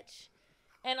sketch,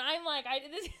 and I'm like,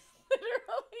 this is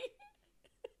literally.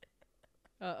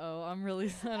 I'm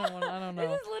really. I don't know.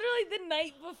 This is literally the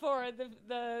night before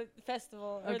the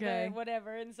festival or Okay. the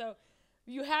whatever, and so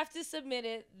you have to submit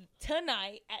it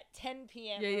tonight at 10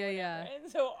 p.m. Yeah, or yeah, whatever. yeah.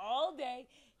 And so all day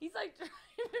he's like trying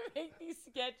to make these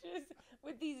sketches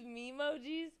with these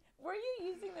memojis. Were you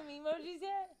using the memojis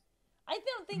yet? I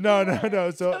don't think No, you no, were.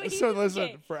 no. So he's- listen,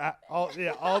 okay. for all day.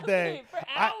 Okay, for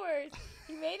hours,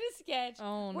 he made a sketch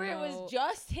Oh, where it no. was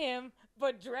just him,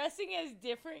 but dressing as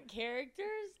different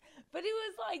characters. But it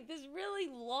was like this really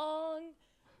long,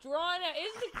 drawn out. It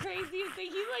was the craziest thing.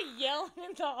 He's like yelling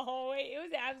in the hallway. It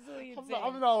was absolutely insane.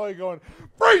 I'm not like going,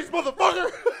 freeze, motherfucker,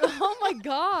 Oh my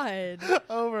god.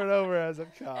 over and over as a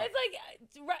cop. It's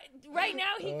like right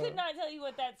now he could not tell you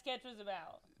what that sketch was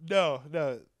about.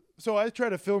 No. So I tried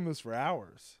to film this for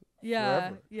hours. Yeah.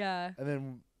 Forever. Yeah. And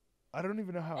then I don't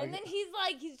even know how. And then he's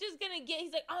like, he's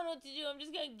like, I don't know what to do. I'm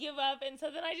just gonna give up. And so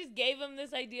then I just gave him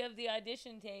this idea of the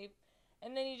audition tape,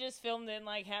 and then he just filmed it in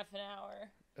like half an hour.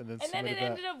 and then And then it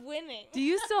ended up winning. Do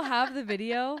you still have the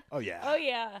video? Oh yeah. Oh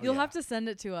yeah. You'll yeah. have to send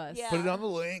it to us. Yeah. Put it on the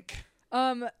link.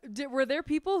 Were there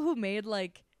people who made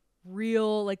like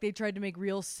real, like they tried to make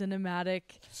real cinematic?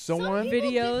 Someone.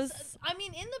 People videos? I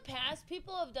mean, in the past,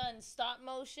 people have done stop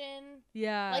motion,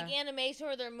 Yeah. like animation,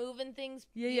 where they're moving things,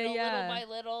 Yeah, little yeah. by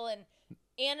little, and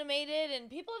animated, and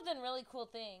people have done really cool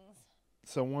things.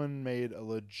 Someone made a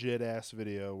legit ass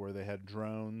video where they had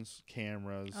drones,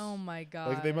 cameras. Oh my god.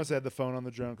 Like they must have had the phone on the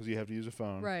drone because you have to use a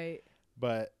phone. Right.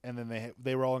 But and then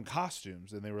they were all in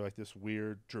costumes and they were like this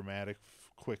weird dramatic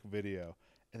quick video,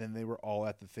 and then they were all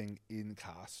at the thing in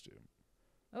costume.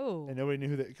 Oh. And nobody knew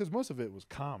who that, because most of it was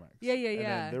comics. Yeah, yeah, And then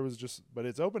yeah. there was just, but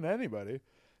it's open to anybody.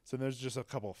 So there's just a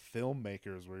couple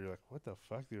filmmakers where you're like, what the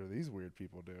fuck are these weird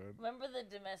people doing? Remember the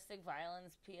domestic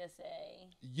violence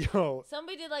PSA? Yo,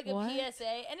 Somebody did like a What? PSA,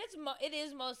 and it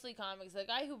is mostly comics. The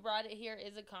guy who brought it here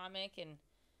is a comic,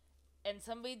 and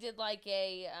somebody did like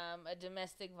a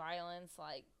domestic violence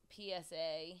like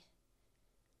PSA.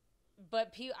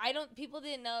 But people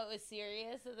didn't know it was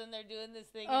serious, so then they're doing this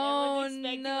thing, and everyone's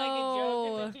expecting like a joke,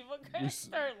 and then people kind of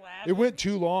start laughing. it went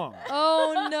too long.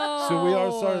 Oh no. So we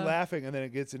all started laughing, and then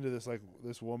it gets into this like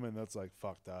this woman that's like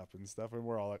fucked up and stuff, and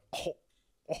we're all like, oh.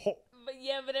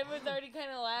 But everyone's already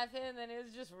kind of laughing, and then it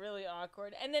was just really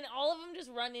awkward. And then all of them just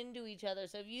run into each other.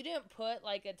 So if you didn't put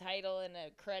like a title and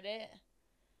a credit,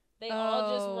 they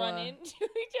all just run into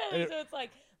each other. So it's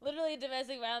like literally a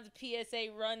domestic violence PSA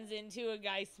runs into a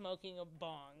guy smoking a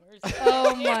bong or something.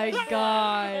 Oh my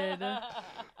god. That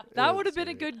That's would have been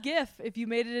a weird. good GIF if you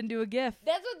made it into a GIF.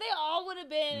 That's what they all would have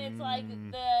been. It's like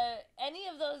Mm. any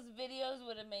of those videos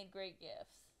would have made great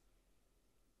gifts.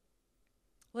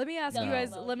 Let me ask No. you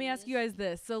guys. Let me ask Emojis. you guys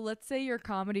this. So let's say your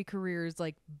comedy career is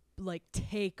like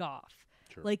take off,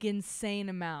 Sure. like insane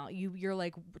amount. You're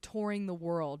like touring the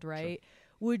world, right?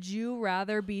 Would you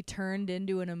rather be turned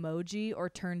into an emoji or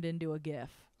turned into a GIF?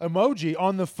 Emoji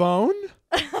on the phone?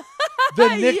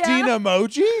 The Nick Yeah. Dean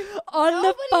emoji? On the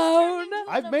Nobody's phone? turned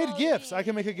into I've an made emoji. GIFs. I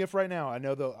can make a GIF right now. I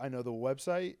know the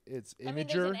website. It's Imager. I mean,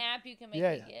 there's an app you can make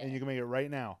yeah, a GIF. and you can make it right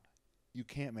now. You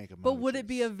can't make emojis. But would it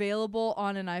be available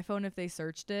on an iPhone if they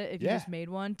searched it? If you Yeah. just made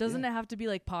one, doesn't it have to be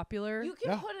like popular? You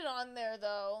can Yeah. put it on there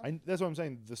though. That's what I'm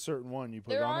saying. The certain one you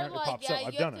put it There on are there, it like pops yeah, up.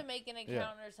 I've you done have to it. make an Yeah.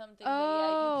 account or something. Oh, but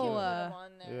yeah, you can put them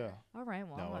on there. Yeah. All right,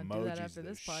 well, No, I'm gonna do that emojis after the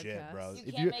this podcast. shit, bro. You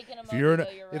If can't make an if you're emoji,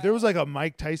 though, you're if there was right. like a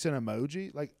Mike Tyson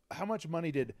emoji, like how much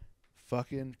money did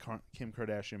fucking Kim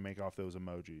Kardashian make off those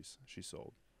emojis she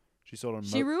sold? She sold him.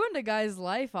 She ruined a guy's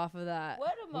life off of that.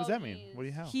 What emojis? What does that mean? What do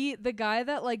you have? The guy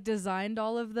that like designed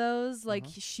all of those, like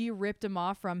Uh-huh. she ripped him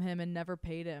off from him and never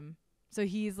paid him. So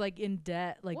he's like in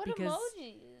debt, like What because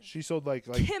emojis? She sold like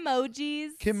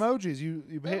Kimojis. Kimojis. You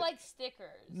They're pay like stickers.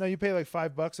 no, you pay like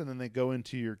 $5 and then they go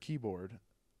into your keyboard.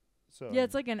 So Yeah,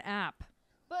 it's like an app.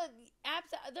 But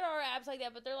there are apps like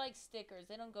that, but they're like stickers.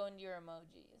 They don't go into your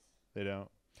emojis. they don't.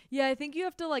 Yeah, I think you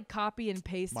have to like copy and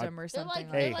paste them or They're something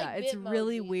like, like, Hey. that. It's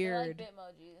really Bitmojis. weird. They're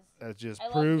like Bitmojis. That just I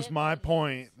love proves my Bitmojis.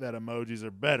 point that emojis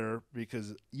are better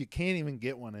because you can't even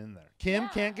get one in there. Kim Yeah.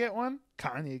 can't get one.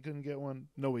 Kanye couldn't get one.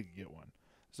 Nobody could get one.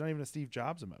 It's not even a Steve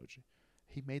Jobs emoji.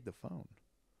 He made the phone.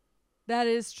 That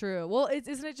is true. Well,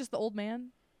 isn't it just the old man?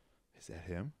 Is that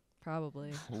him?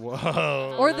 Probably.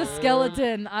 Whoa. Or the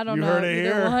skeleton. I don't You know. heard it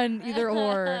Either here. one, either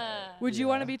or. Would you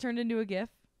want Yeah. to be turned into a GIF?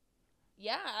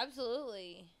 Yeah,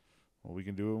 absolutely. Well, we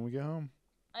can do it when we get home.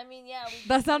 I mean, yeah.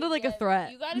 That sounded like a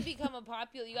threat. You got to become a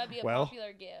popular. You got to be a Well.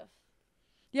 popular GIF.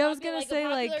 Yeah, I was Popular- gonna say a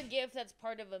popular like, GIF that's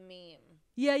part of a meme.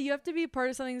 yeah, you have to be part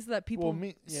of something so that people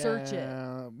search it.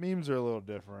 Yeah, memes are a little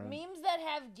different. Memes that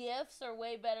have GIFs are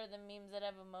way better than memes that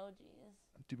have emojis.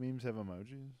 Do memes have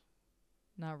emojis?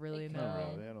 Not really. They No. Not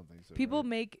could. really. I don't think so. People right?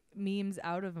 make memes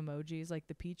out of emojis, like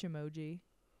the peach emoji.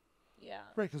 Yeah.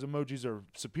 Right, because emojis are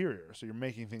superior, so you're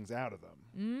making things out of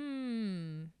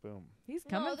them. Boom. He's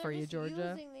coming no, for they're you, just Georgia.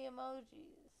 Using the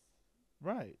emojis.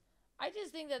 Right. I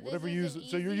just think that Whatever this you is use- an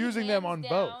so you're easy, using them hands on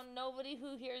both. down, nobody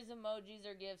who hears emojis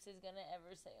or GIFs is gonna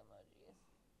ever say emojis.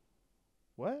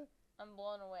 What? I'm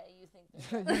blown away. You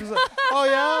think You're they're just like, oh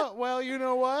yeah? Well, you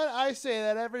know what? I say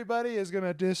that everybody is going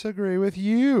to disagree with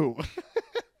you.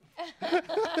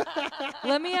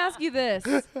 Let me ask you this: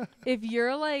 if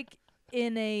you're like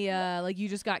in a like you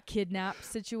just got kidnapped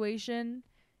situation,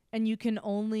 and you can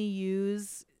only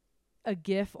use a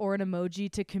GIF or an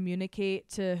emoji to communicate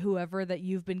to whoever that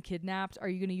you've been kidnapped, are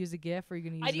you going to use a GIF or are you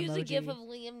going to use I'd an use emoji? a GIF of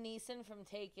Liam Neeson from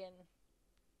Taken.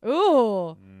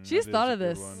 Ooh, she's that is thought a of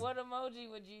good this. one. What emoji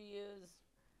would you use?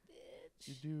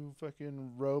 You do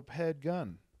fucking rope head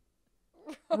gun.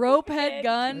 Rope head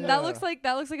gun. Yeah. That looks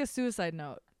like a suicide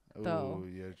note. Though. Oh,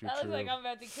 yeah, you're That looks true. like I'm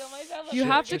about to kill myself. You Shit,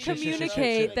 have to shit, shit, shit, shit,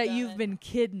 communicate shit. that you've been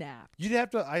kidnapped. You'd have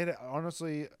to,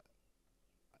 honestly,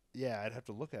 yeah, I'd have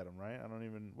to look at them, right? I don't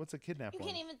even, what's a kidnap You one?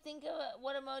 can't even think of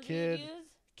what emoji Kid, you'd use.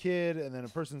 Kid, and then a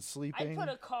person I'd sleeping. put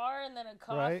a car and then a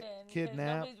coffin. Right? 'cause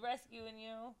Kidnap. Nobody's rescuing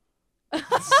you.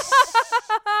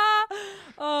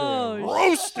 Oh, Damn,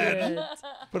 roasted. shit.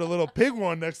 Put a little pig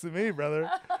one next to me, brother.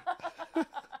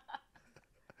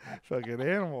 Fucking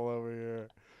animal over here.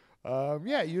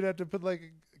 Yeah, you'd have to put like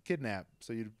a kidnap.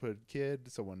 So you'd put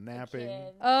kid, someone napping.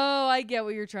 Kid. Oh, I get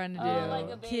what you're trying to do. Oh, like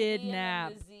a baby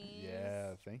Kidnap. and a disease. Yeah,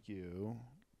 thank you.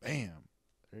 Bam.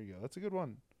 There you go. That's a good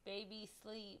one. Baby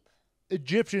sleep.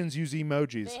 Egyptians use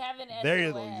emojis. They have an There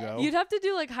you SOS. go. You'd have to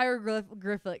do like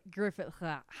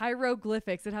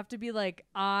hieroglyphics. It'd have to be like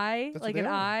I, That's like what an they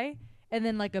are. I, and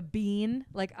then like a bean,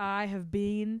 like I have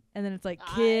been, and then it's like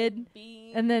I'm kid,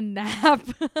 being- and then nap.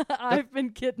 I've been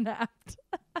kidnapped.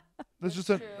 That's just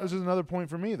True. this is another point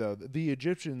for me though. The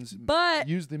Egyptians But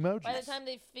used the emojis. By the time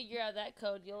they figure out that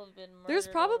code, you'll have been murdered. There's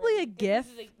probably already. a GIF.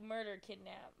 This is a murder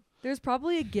kidnap. there's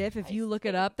probably a GIF if I you look it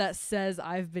think- up that says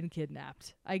I've been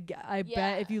kidnapped. I Yeah.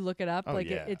 bet if you look it up, Oh, like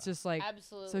yeah. it's just like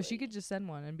Absolutely. so she could just send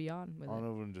one and be on with All it.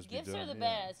 of them just GIFs be done. are the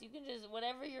yeah. best. You can just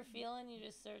whatever you're feeling, you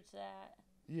just search that.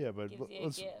 Yeah, but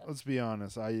Gives you a GIF. let's be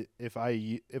honest. If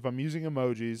I'm using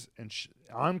emojis and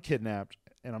I'm kidnapped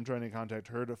and I'm trying to contact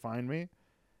her to find me,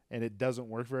 and it doesn't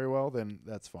work very well, then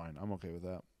that's fine. I'm okay with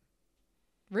that.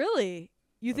 Really?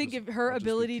 You I'll think just- if her I'll just be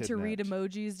ability to read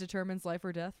kidnapped. emojis determines life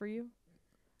or death for you?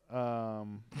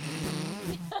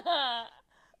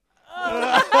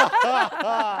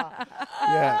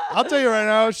 Yeah, I'll tell you right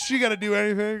now. She got to do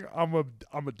anything. I'm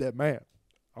a dead man.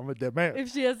 I'm a dead man. If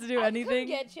she has to do I anything?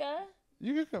 can get ya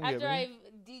You can come after get me.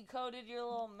 I've decoded your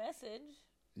little message.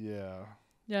 Yeah.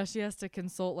 Yeah, she has to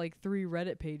consult like 3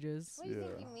 Reddit pages. What do you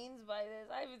think Yeah. he means by this?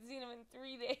 I haven't seen him in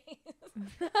 3 days.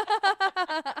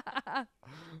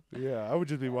 Yeah, I would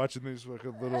just be watching these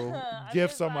fucking little I'm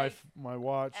gifs just on my like my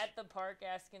watch. At the park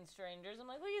asking strangers. I'm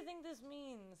like, what do you think this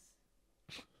means?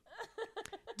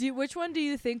 Which one do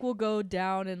you think will go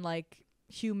down in like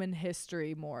human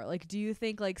history more? Like, do you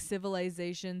think like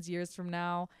civilizations years from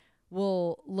now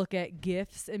will look at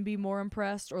GIFs and be more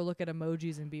impressed, or look at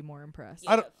emojis and be more impressed?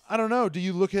 Yeah. I don't know. Do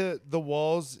you look at the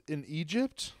walls in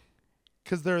Egypt?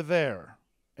 Because they're there,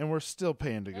 and we're still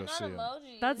paying to They're go not see them.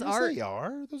 emojis. That's Yes, art. they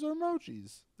are. Those are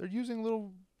emojis. They're using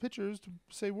little pictures to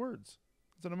say words.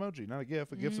 It's an emoji, not a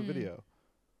GIF. A GIF's a video.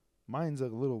 Mine's a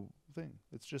little thing.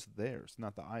 It's just theirs,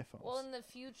 not the iPhones. Well, in the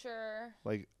future,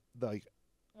 like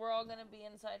we're all gonna be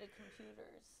inside of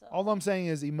computers. So. All I'm saying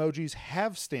is emojis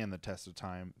have stand the test of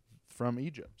time from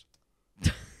Egypt.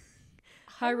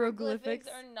 Hieroglyphics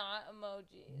are not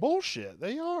emojis. Bullshit.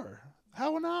 They are.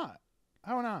 How not?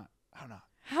 How not? How not?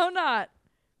 How not?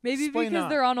 Maybe Explain because not.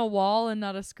 they're on a wall and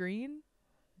not a screen.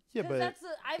 Yeah, but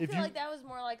I if feel you- like that was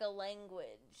more like a language.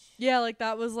 Yeah, like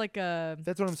that was like a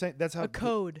that's what I'm saying. That's how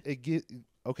code.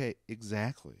 Okay,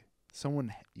 exactly.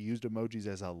 Someone used emojis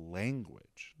as a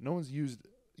language. No one's used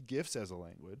GIFs as a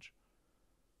language.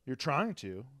 You're trying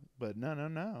to, but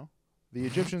no. The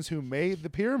Egyptians who made the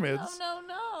pyramids,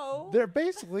 No. they're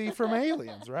basically from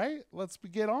aliens, right? Let's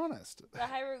get honest. The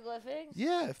hieroglyphics?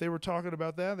 Yeah, if they were talking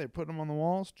about that, they're putting them on the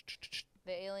walls.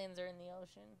 The aliens are in the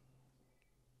ocean.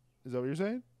 Is that what you're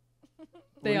saying? They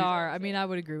What do you- are. I mean, I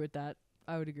would agree with that.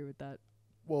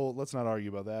 Well, let's not argue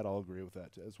about that. I'll agree with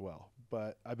that as well.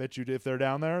 But I bet you if they're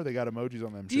down there, they got emojis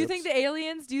on them. Do you think the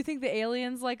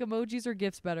aliens like emojis or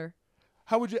GIFs better?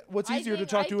 How would you? What's easier to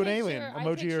talk to an alien,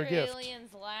 emoji or a gift?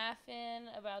 Aliens laughing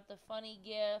about the funny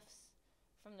gifs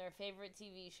from their favorite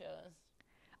TV shows.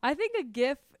 I think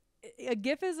a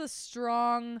GIF is a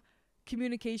strong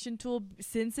communication tool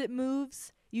since it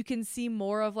moves. You can see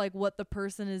more of like what the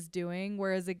person is doing,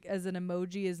 whereas as an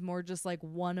emoji is more just like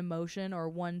one emotion or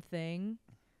one thing.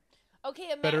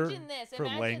 Okay, imagine Better this. for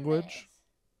Imagine language?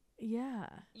 this. Yeah.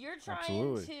 You're trying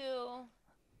Absolutely. to.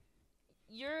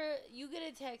 You get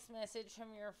a text message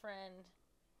from your friend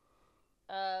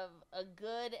of a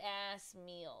good ass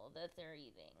meal that they're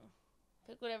eating.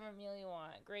 Pick whatever meal you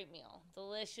want. Great meal,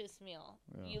 delicious meal.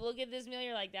 Yeah. You look at this meal,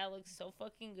 you're like, that looks so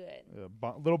fucking good.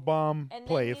 Yeah, little bomb And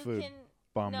play then of you food. can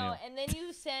Bomb meal. and then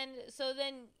you send. So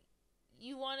then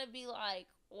you want to be like,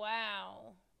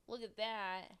 wow, look at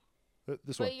that.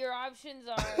 This But one. your options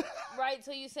are right.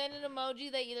 So you send an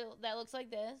emoji that looks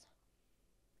like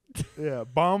this, Yeah,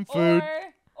 bomb food.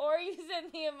 or you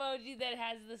send the emoji that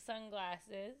has the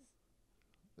sunglasses,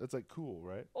 That's like cool,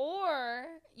 right? or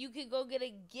you could go get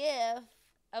a GIF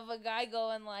of a guy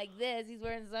going like this. He's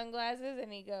wearing sunglasses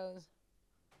and he goes.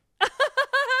 Well,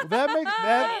 that makes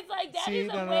that. It's like that see, is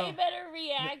a no, way no. better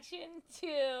reaction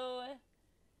to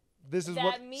This is that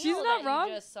what meal She's not that wrong.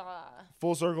 you just saw.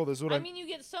 full circle. This is what I mean, you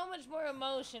get so much more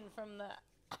emotion from the.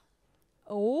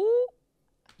 Oh.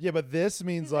 Yeah, but this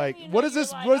means Then like, you know what does you're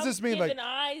this? like, what does I'm this mean? Like, giving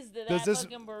eyes to does that this-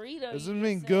 fucking burrito does you this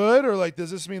mean just good or like does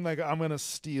this mean like I'm gonna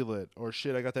steal it or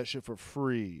shit? I got that shit for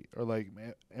free or like,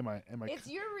 am I? It's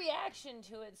your reaction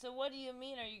to it. So what do you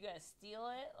mean? Are you gonna steal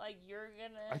it? Like you're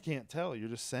gonna? I can't tell. You're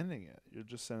just sending it. You're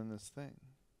just sending this thing.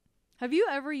 Have you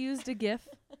ever used a GIF?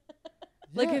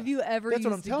 Like, Yeah. have you ever That's used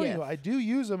what I'm a telling GIF? you. I do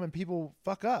use them and people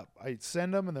fuck up. I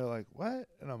send them and they're like, what?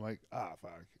 And I'm like,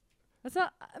 fuck. That's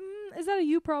not. Is that a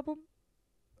you problem?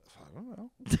 I don't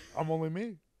know. I'm only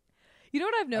me. You know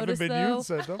what I've I haven't noticed been though? you and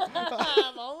sent them.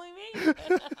 Only me.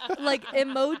 Like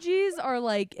emojis are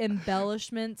like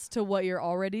embellishments to what you're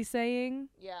already saying,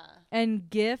 Yeah. and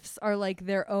GIFs are like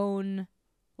their own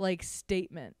like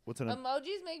statement. What's an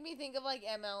Emojis make me think of like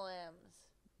MLMs.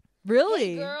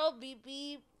 Really? Hey girl, beep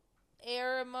beep,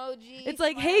 air emoji. It's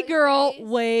like, smiley hey girl, face.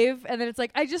 wave, and then it's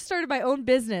like, I just started my own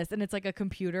business, and it's like a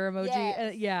computer emoji.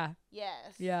 Yes. Yeah,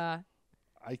 Yes. yeah.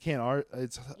 I can't art.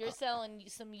 It's You're selling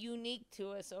some unique to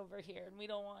us over here, and we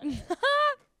don't want it.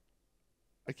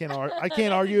 I can't argue. I That's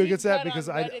can't a argue deep against that cut because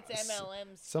on I Reddit's MLM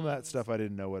some of that schemes. stuff I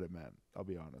didn't know what it meant. I'll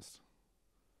be honest.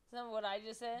 Some of what I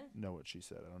just said. Know what she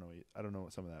said. I don't know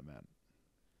what some of that meant.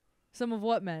 Some of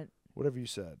what meant? Whatever you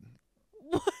said.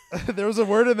 There was a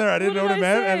word in there I didn't What know what did it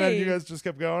I meant, and then say? you guys just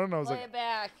kept going. And I was Play like, it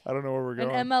back. I don't know where we're An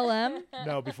going. MLM?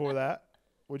 No, before that,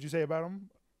 what'd you say about them?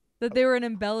 That they were an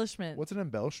embellishment. What's an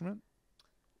embellishment?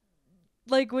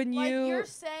 Like when Like you you're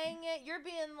saying it, you're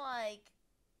being like,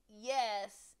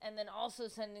 yes, and then also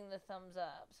sending the thumbs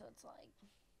up. So it's like,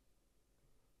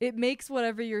 it makes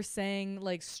whatever you're saying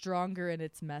like stronger in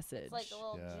its message. it's like a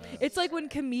little. Yeah. juice It's like when or-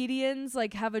 comedians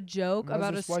like have a joke Why is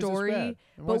about this- a why is this story, bad? And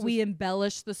why but is we this-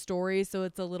 embellish the story so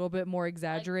it's a little bit more like, puffs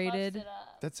exaggerated. it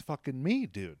up. That's fucking me,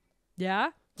 dude. Yeah?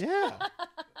 Yeah,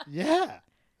 yeah.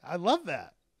 I love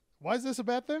that. Why is this a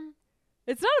bad thing?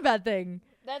 It's not a bad thing.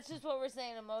 That's just what we're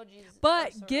saying. Emojis. But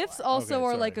are sorta GIFs like. also Okay, are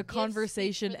sorry. like a GIFs speak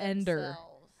conversation for ender.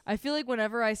 themselves. I feel like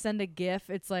whenever I send a GIF,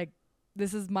 it's like,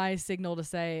 this is my signal to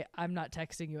say, I'm not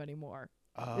texting you anymore.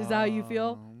 Is that how you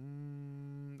feel?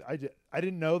 I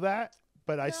didn't know that,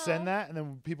 but I send No. that, and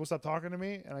then people stop talking to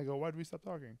me, and I go, why did we stop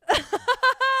talking?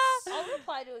 I'll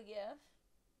reply to a GIF.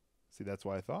 See, that's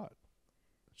why I thought.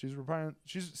 She's replying.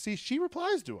 She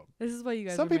replies to him. This is why you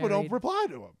guys Some are people married. don't reply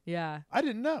to him. Yeah. I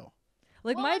didn't know.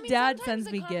 Like Well, my I mean, dad sometimes sends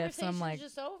the me GIFs and I'm like,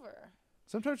 conversation's just over.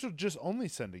 Sometimes she'll just only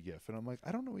send a GIF, and I'm like,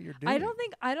 I don't know what you're doing.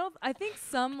 I think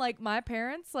some, like, my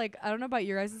parents, like, I don't know about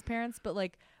your guys' parents, but,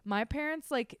 like, my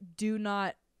parents, like, do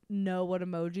not know what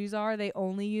emojis are. They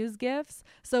only use GIFs.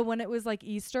 So when it was, like,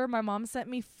 Easter, my mom sent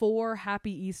me 4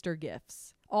 Happy Easter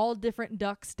GIFs. All different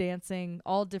ducks dancing,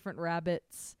 all different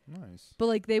rabbits. Nice. But,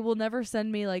 like, they will never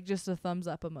send me, like, just a thumbs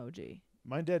up emoji.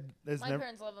 My dad has My never...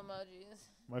 parents love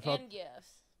emojis and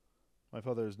GIFs. My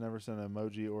father has never sent an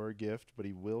emoji or a gift, but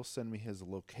he will send me his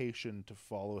location to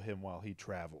follow him while he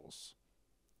travels.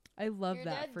 I love Your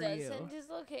that dad for does you. send his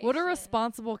location. What a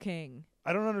responsible king.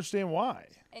 I don't understand why.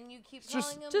 And you keep It's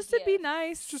just- calling him Just to be GIFs.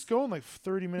 nice. It's just going like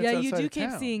 30 minutes Yeah, outside you do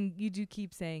of town. you do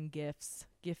keep saying gifts.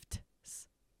 Gifts.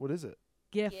 What is it?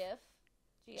 GIF.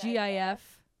 GIF.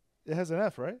 GIF. It has an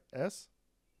F, right? S?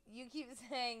 You keep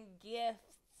saying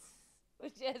gifts,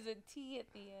 which has a T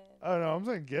at the end. Oh, no, I'm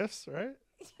saying gifts, right?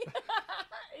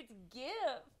 It's GIF.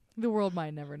 The world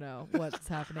might never know what's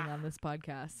happening on this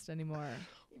podcast anymore.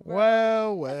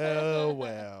 Well.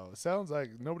 Sounds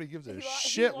like nobody gives a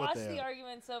shit he what lost they the are.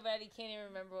 argument so bad he can't even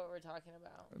remember what we're talking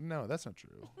about. No, that's not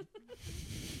true.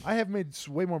 I have made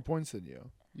way more points than you.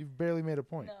 You've barely made a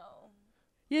point. No.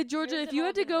 Yeah, Georgia, Yours if have you all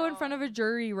had to been go in front of a wrong.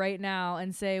 jury right now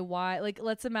and say why, like,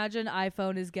 let's imagine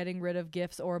iPhone is getting rid of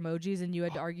GIFs or emojis and you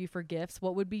had to argue for GIFs,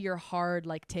 what would be your hard,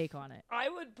 like, take on it? I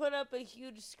would put up a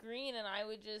huge screen and I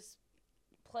would just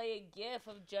play a GIF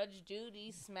of Judge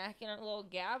Judy smacking a little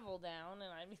gavel down,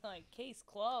 and I'd be like, case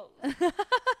closed.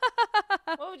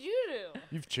 What would you do?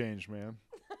 You've changed, man.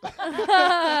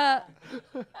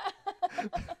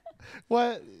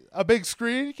 What? A big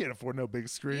screen? You can't afford no big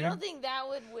screen. You don't think that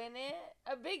would win it?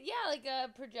 A big, like a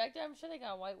projector. I'm sure they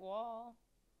got a white wall.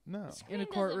 No. Screen In a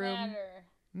courtroom. doesn't matter.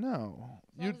 No.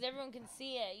 As long as everyone can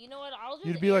see it. You know what? I'll just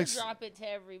You'd be like airdrop it to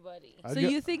everybody. I'd So go-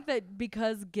 you think that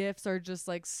because GIFs are just,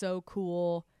 like, so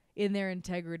cool in their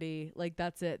integrity, like,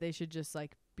 that's it, they should just,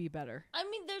 like, be better? I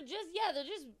mean, they're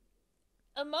just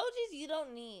emojis you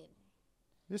don't need.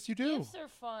 Yes, you do. GIFs are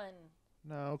fun.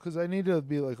 No, because I need to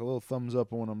be like a little thumbs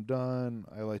up when I'm done.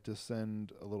 I like to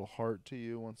send a little heart to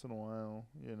you once in a while,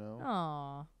 you know.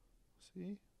 Aw.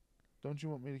 See? Don't you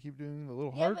want me to keep doing the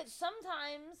little Yeah, hearts? but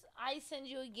sometimes I send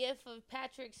you a GIF of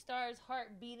Patrick Starr's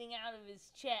heart beating out of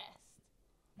his chest.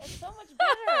 That's so much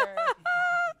better.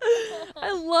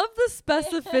 I love the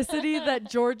specificity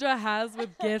that Georgia has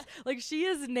with GIFs. Like, she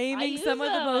is naming use some of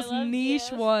the them. I most love niche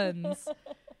GIFs. ones.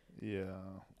 Yeah.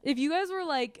 If you guys were,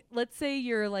 like, let's say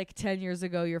you're, like, 10 years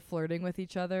ago, you're flirting with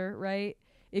each other, right?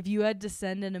 If you had to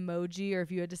send an emoji or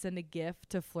if you had to send a GIF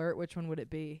to flirt, which one would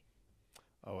it be?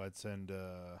 Oh, I'd send,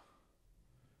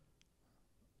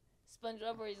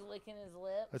 SpongeBob where he's licking his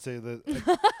lip. I'd say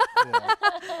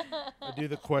I'd do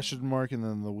the question mark and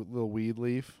then the little weed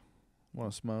leaf.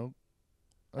 Want to smoke?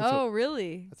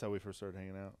 Really? That's how we first started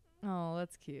hanging out. Oh,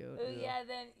 that's cute. Yeah,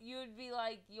 then you would be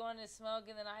like, you want to smoke,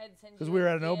 and then I'd send you Because we were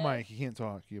a at an open GIF. mic. You can't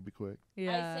talk. You gotta be quick.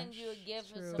 Yeah. I send you a GIF of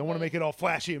true. somebody. Don't want to make it all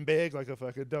flashy and big like a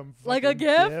fucking dumb Like a fucking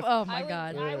GIF? Oh, my I would,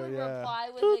 God. I would Yeah. reply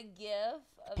with a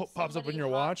GIF of Pops up in somebody your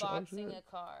watch? Oh, hotboxing shit.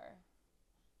 a car.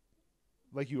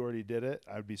 Like you already did it.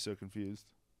 I'd be so confused.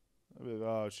 I'd be like,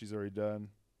 oh, she's already done.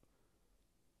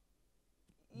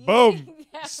 You Boom!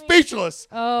 think that means- Speechless.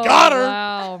 Oh, Got her!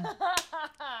 Wow.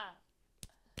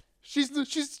 She's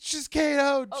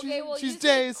KO'd. Okay, well, she's you said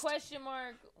dazed. question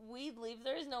mark weed leaf.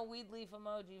 There is no weed leaf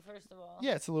emoji, first of all.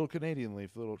 Yeah, it's a little Canadian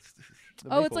leaf. The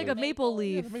Oh, it's like a leaf. maple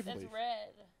leaf. Yeah, the maple That's leaf.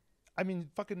 red. I mean,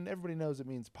 fucking everybody knows it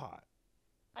means pot.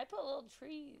 I put little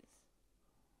trees.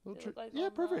 Little They tri- look like yeah,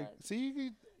 little perfect. nuts. See,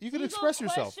 you So can you express go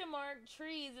yourself. Question mark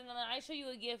trees, and then I show you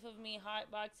a GIF of me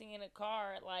hotboxing in a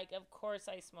car. Like, of course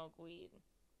I smoke weed.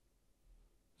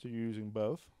 So you're using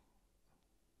both,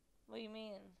 What do you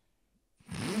mean?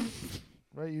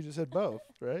 right? You just said both,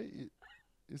 right?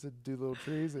 You said do little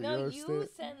trees that No, you you understand.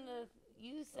 send the.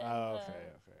 You send Oh, the. okay.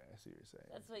 I see what you're saying.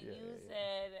 That's what Yeah, you yeah,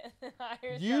 yeah. said. And I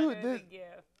You responded with a did-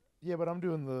 GIF. Yeah, but I'm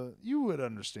doing the. You would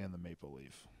understand the maple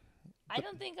leaf. I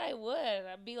don't think I would.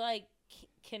 I'd be like,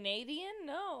 Canadian?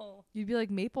 No. You'd be like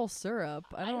maple syrup.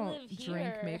 I don't live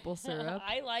drink here. maple syrup.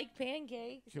 I like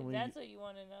pancakes. Can If we- that's what you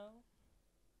want to know.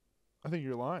 I think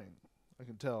you're lying. I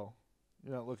can tell.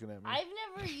 You're not looking at me. I've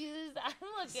never used. I'm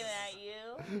looking at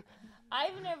you.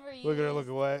 I've never used Look at her look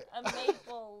away. a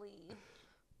maple leaf.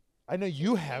 I know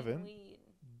you haven't. Weed.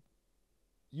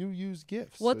 You use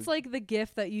GIFs. What's so- like the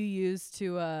GIF that you use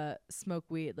to smoke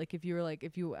weed? Like if you were like,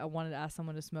 if you wanted to ask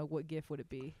someone to smoke, what GIF would it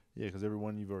be? Yeah, because every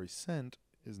one you've already sent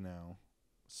is now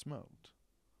smoked.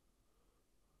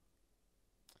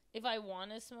 If I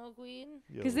want to smoke weed?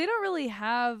 Because they don't really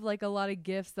have like a lot of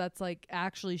GIFs that's like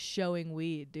actually showing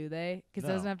weed, do they? Because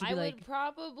it doesn't have to be I like. would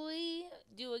probably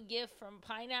do a GIF from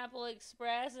Pineapple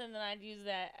Express, and then I'd use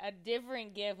a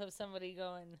different GIF of somebody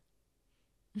going.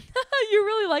 You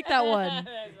really like that one.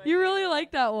 You really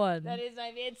like that one. That is,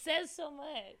 it says so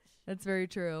much. That's very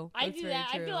true. I That's do very that.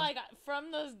 true. I feel like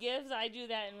from those GIFs, I do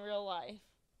that in real life.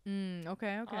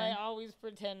 Okay. I always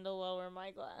pretend to lower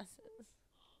my glasses.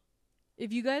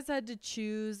 If you guys had to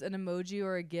choose an emoji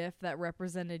or a GIF that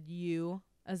represented you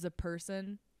as a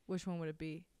person, which one would it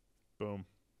be? Boom.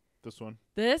 This one.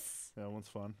 This? Yeah, that one's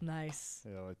fun. Nice.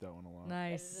 Yeah, I like that one a lot.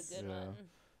 Nice. This is a good one.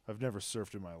 I've never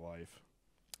surfed in my life.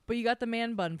 But you got the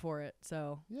man bun for it,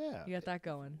 so yeah, you got that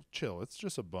going. Chill. It's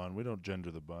just a bun. We don't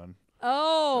gender the bun.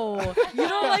 Oh, you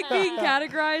don't like being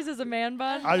categorized as a man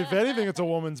bun? If anything, it's a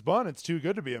woman's bun. It's too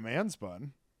good to be a man's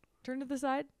bun. Turn to the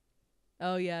side.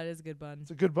 Oh, yeah, it is a good bun.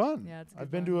 It's a good bun. Yeah, it's a good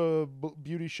I've been bun. to a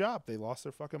beauty shop. They lost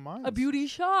their fucking minds. A beauty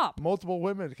shop. Multiple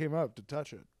women came up to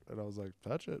touch it. And I was like,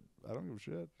 touch it? I don't give a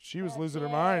shit. She was Touch losing her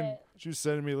it. mind. She was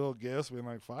sending me little gifts being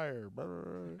like, fire.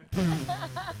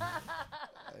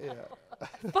 Yeah.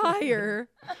 Fire.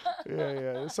 Yeah.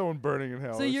 There's someone burning in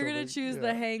hell. So or you're going to something. choose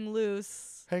the hang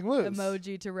loose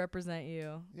emoji to represent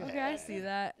you. Yeah. Okay, I see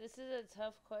that. This is a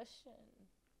tough question.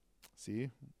 See?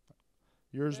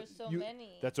 Yours. There's so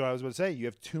many. That's what I was about to say. You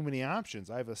have too many options.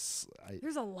 I have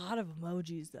There's a lot of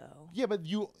emojis, though. Yeah, but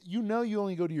you know you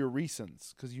only go to your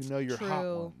recents because you know your hot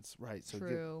True. ones. Right. So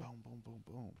True. boom, boom, boom,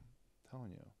 boom. I'm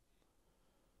telling you.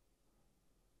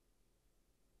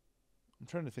 I'm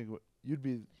trying to think what you'd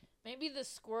be. Maybe the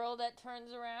squirrel that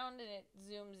turns around and it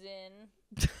zooms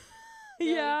in.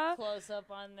 Really Yeah. Close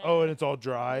up on there. Oh, and it's all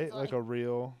dry, It's like a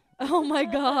real. Oh, my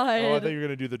God. Oh, I thought you were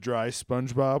gonna do the dry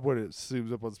SpongeBob when it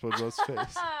zooms up on SpongeBob's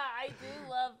face. I do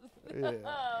love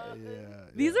Yeah.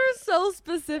 These are so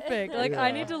specific. Like, I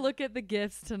Yeah. need to look at the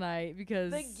GIFs tonight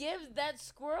because. the GIF. That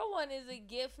squirrel one is a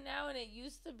GIF now, and it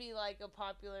used to be like a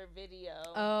popular video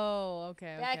Oh,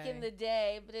 okay. back in the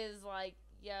day. But it was like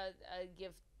a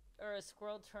GIF or a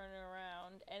squirrel turning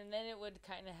around, and then it would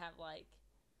kind of have like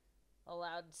a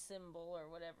loud symbol or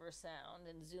whatever sound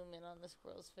and zoom in on the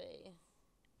squirrel's face.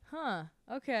 Huh.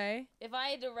 Okay. If I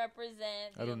had to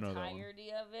represent I the don't know that one. entirety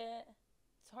of it,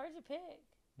 it's hard to pick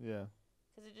Yeah.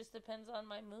 because it just depends on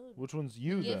my mood. Which one's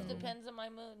you GIF though? depends on my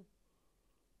mood.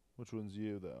 Which one's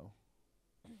you though?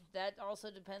 That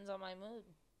also depends on my mood.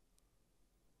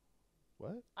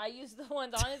 What? I use the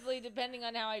ones, honestly, depending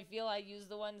on how I feel, I use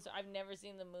the ones, I've never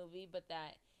seen the movie, but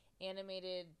that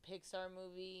animated Pixar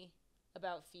movie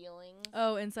about feelings.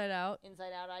 Oh, Inside Out.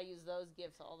 Inside Out, I use those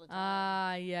GIFs all the time.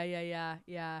 Ah,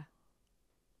 yeah.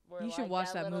 Where, You should like,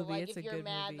 watch that little, movie. Like, It's if a you're good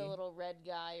mad, movie. the little red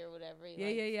guy or whatever.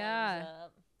 He, Yeah. flames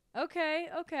up.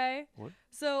 Okay. What?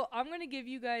 So I'm going to give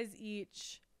you guys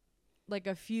each like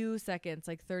a few seconds,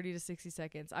 like 30 to 60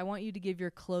 seconds. I want you to give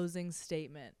your closing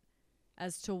statement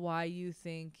as to why you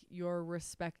think your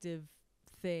respective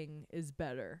thing is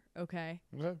better. Okay.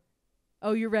 Okay.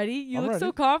 Oh, you ready? You I'm look so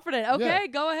ready. confident. Okay, Yeah.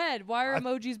 go ahead. Why are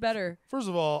emojis better? First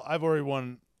of all, I've already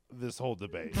won this whole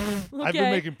debate. I've been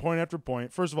Okay. making point after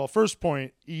point. First of all, first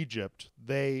point, Egypt.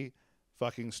 They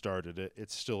fucking started it.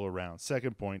 It's still around.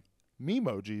 Second point,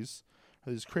 memojis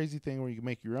are this crazy thing where you can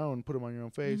make your own, put them on your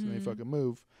own face, and they fucking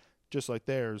move, just like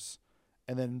theirs.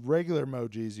 And then regular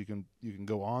emojis, you can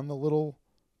go on the little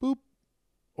boop,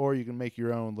 or you can make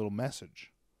your own little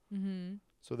message. Mm-hmm.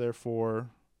 So therefore,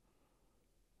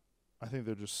 I think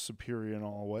they're just superior in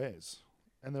all ways,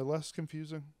 and they're less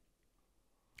confusing.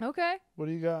 Okay. What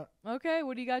do you got? Okay.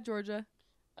 What do you got, Georgia?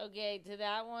 Okay, to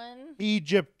that one.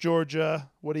 Egypt, Georgia.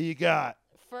 What do you got?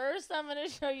 First, I'm going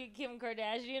to show you Kim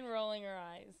Kardashian rolling her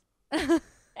eyes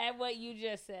at what you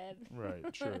just said. Right,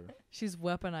 sure. She's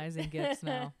weaponizing gifts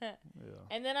now. Yeah.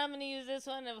 And then I'm going to use this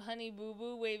one of Honey Boo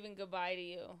Boo waving goodbye to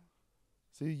you.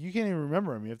 See, you can't even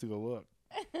remember them. You have to go look.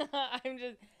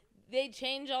 They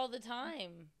change all the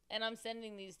time. And I'm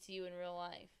sending these to you in real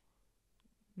life.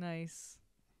 Nice.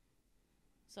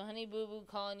 So Honey Boo Boo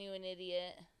calling you an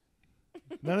idiot.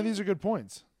 None of these are good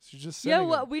points. She's just Yeah, sending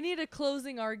well, them. we need a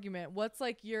closing argument. What's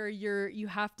like you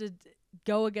have to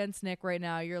go against Nick right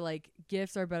now. You're like,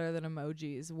 gifts are better than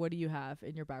emojis. What do you have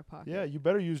in your back pocket? Yeah, you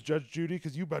better use Judge Judy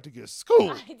because you about to get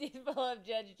schooled. I did pull up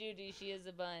Judge Judy. She is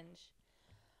a bunch.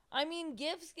 I mean,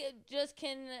 GIFs just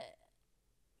can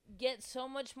get so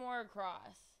much more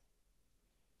across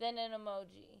than an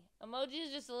emoji. Emoji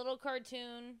is just a little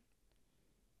cartoon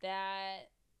that,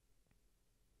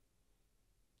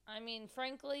 I mean,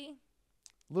 frankly,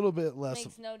 A little bit less.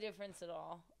 makes no difference at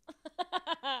all.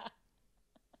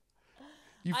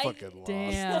 You fucking lost.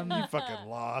 Damn. You fucking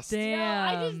lost. Damn. No,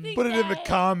 I just think Put it in the that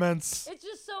comments. It's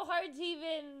just so hard to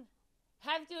even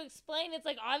have to explain. It's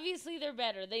like, obviously they're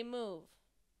better. They move.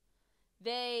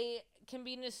 They can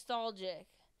be nostalgic.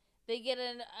 They get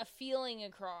a feeling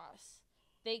across.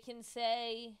 They can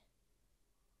say...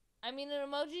 I mean, an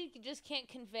emoji just can't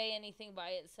convey anything by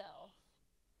itself.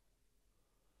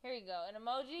 Here you go. An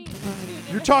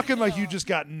emoji. You're talking like you just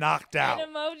got knocked out. An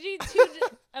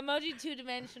emoji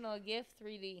two-dimensional. GIF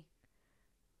 3D.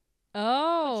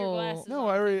 Oh. Put your glasses No,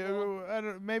 on, I people.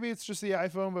 don't. Maybe it's just the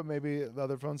iPhone, but maybe the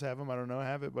other phones have them. I don't know. I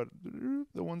have it, but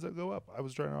the ones that go up. I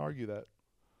was trying to argue that.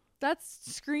 That's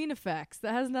screen effects.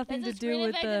 That has nothing That's to a do screen with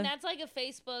effect, the... and that's like a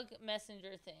Facebook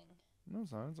Messenger thing. No,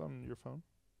 it's not. It's on your phone.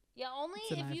 Yeah, only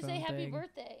It's an if you say iPhone happy thing.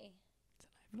 birthday.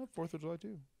 No, 4th of July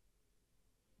too.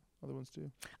 Other ones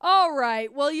too. All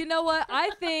right. Well, you know what? I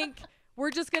think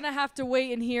we're just going to have to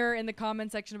wait and hear in the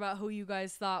comment section about who you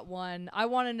guys thought won. I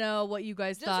want to know what you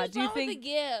guys Just thought. what's wrong with the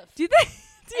GIF? Do you think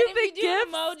And if you do GIFs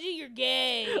an emoji, you're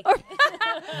gay.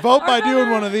 Vote by Are doing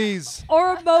better- one of these.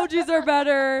 or emojis are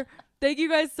better? Thank you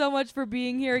guys so much for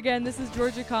being here again. This is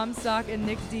Georgia Comstock and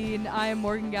Nick Dean. I am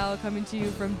Morgan Gallo coming to you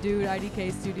from Dude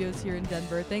IDK Studios here in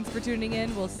Denver. Thanks for tuning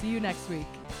in. We'll see you next week.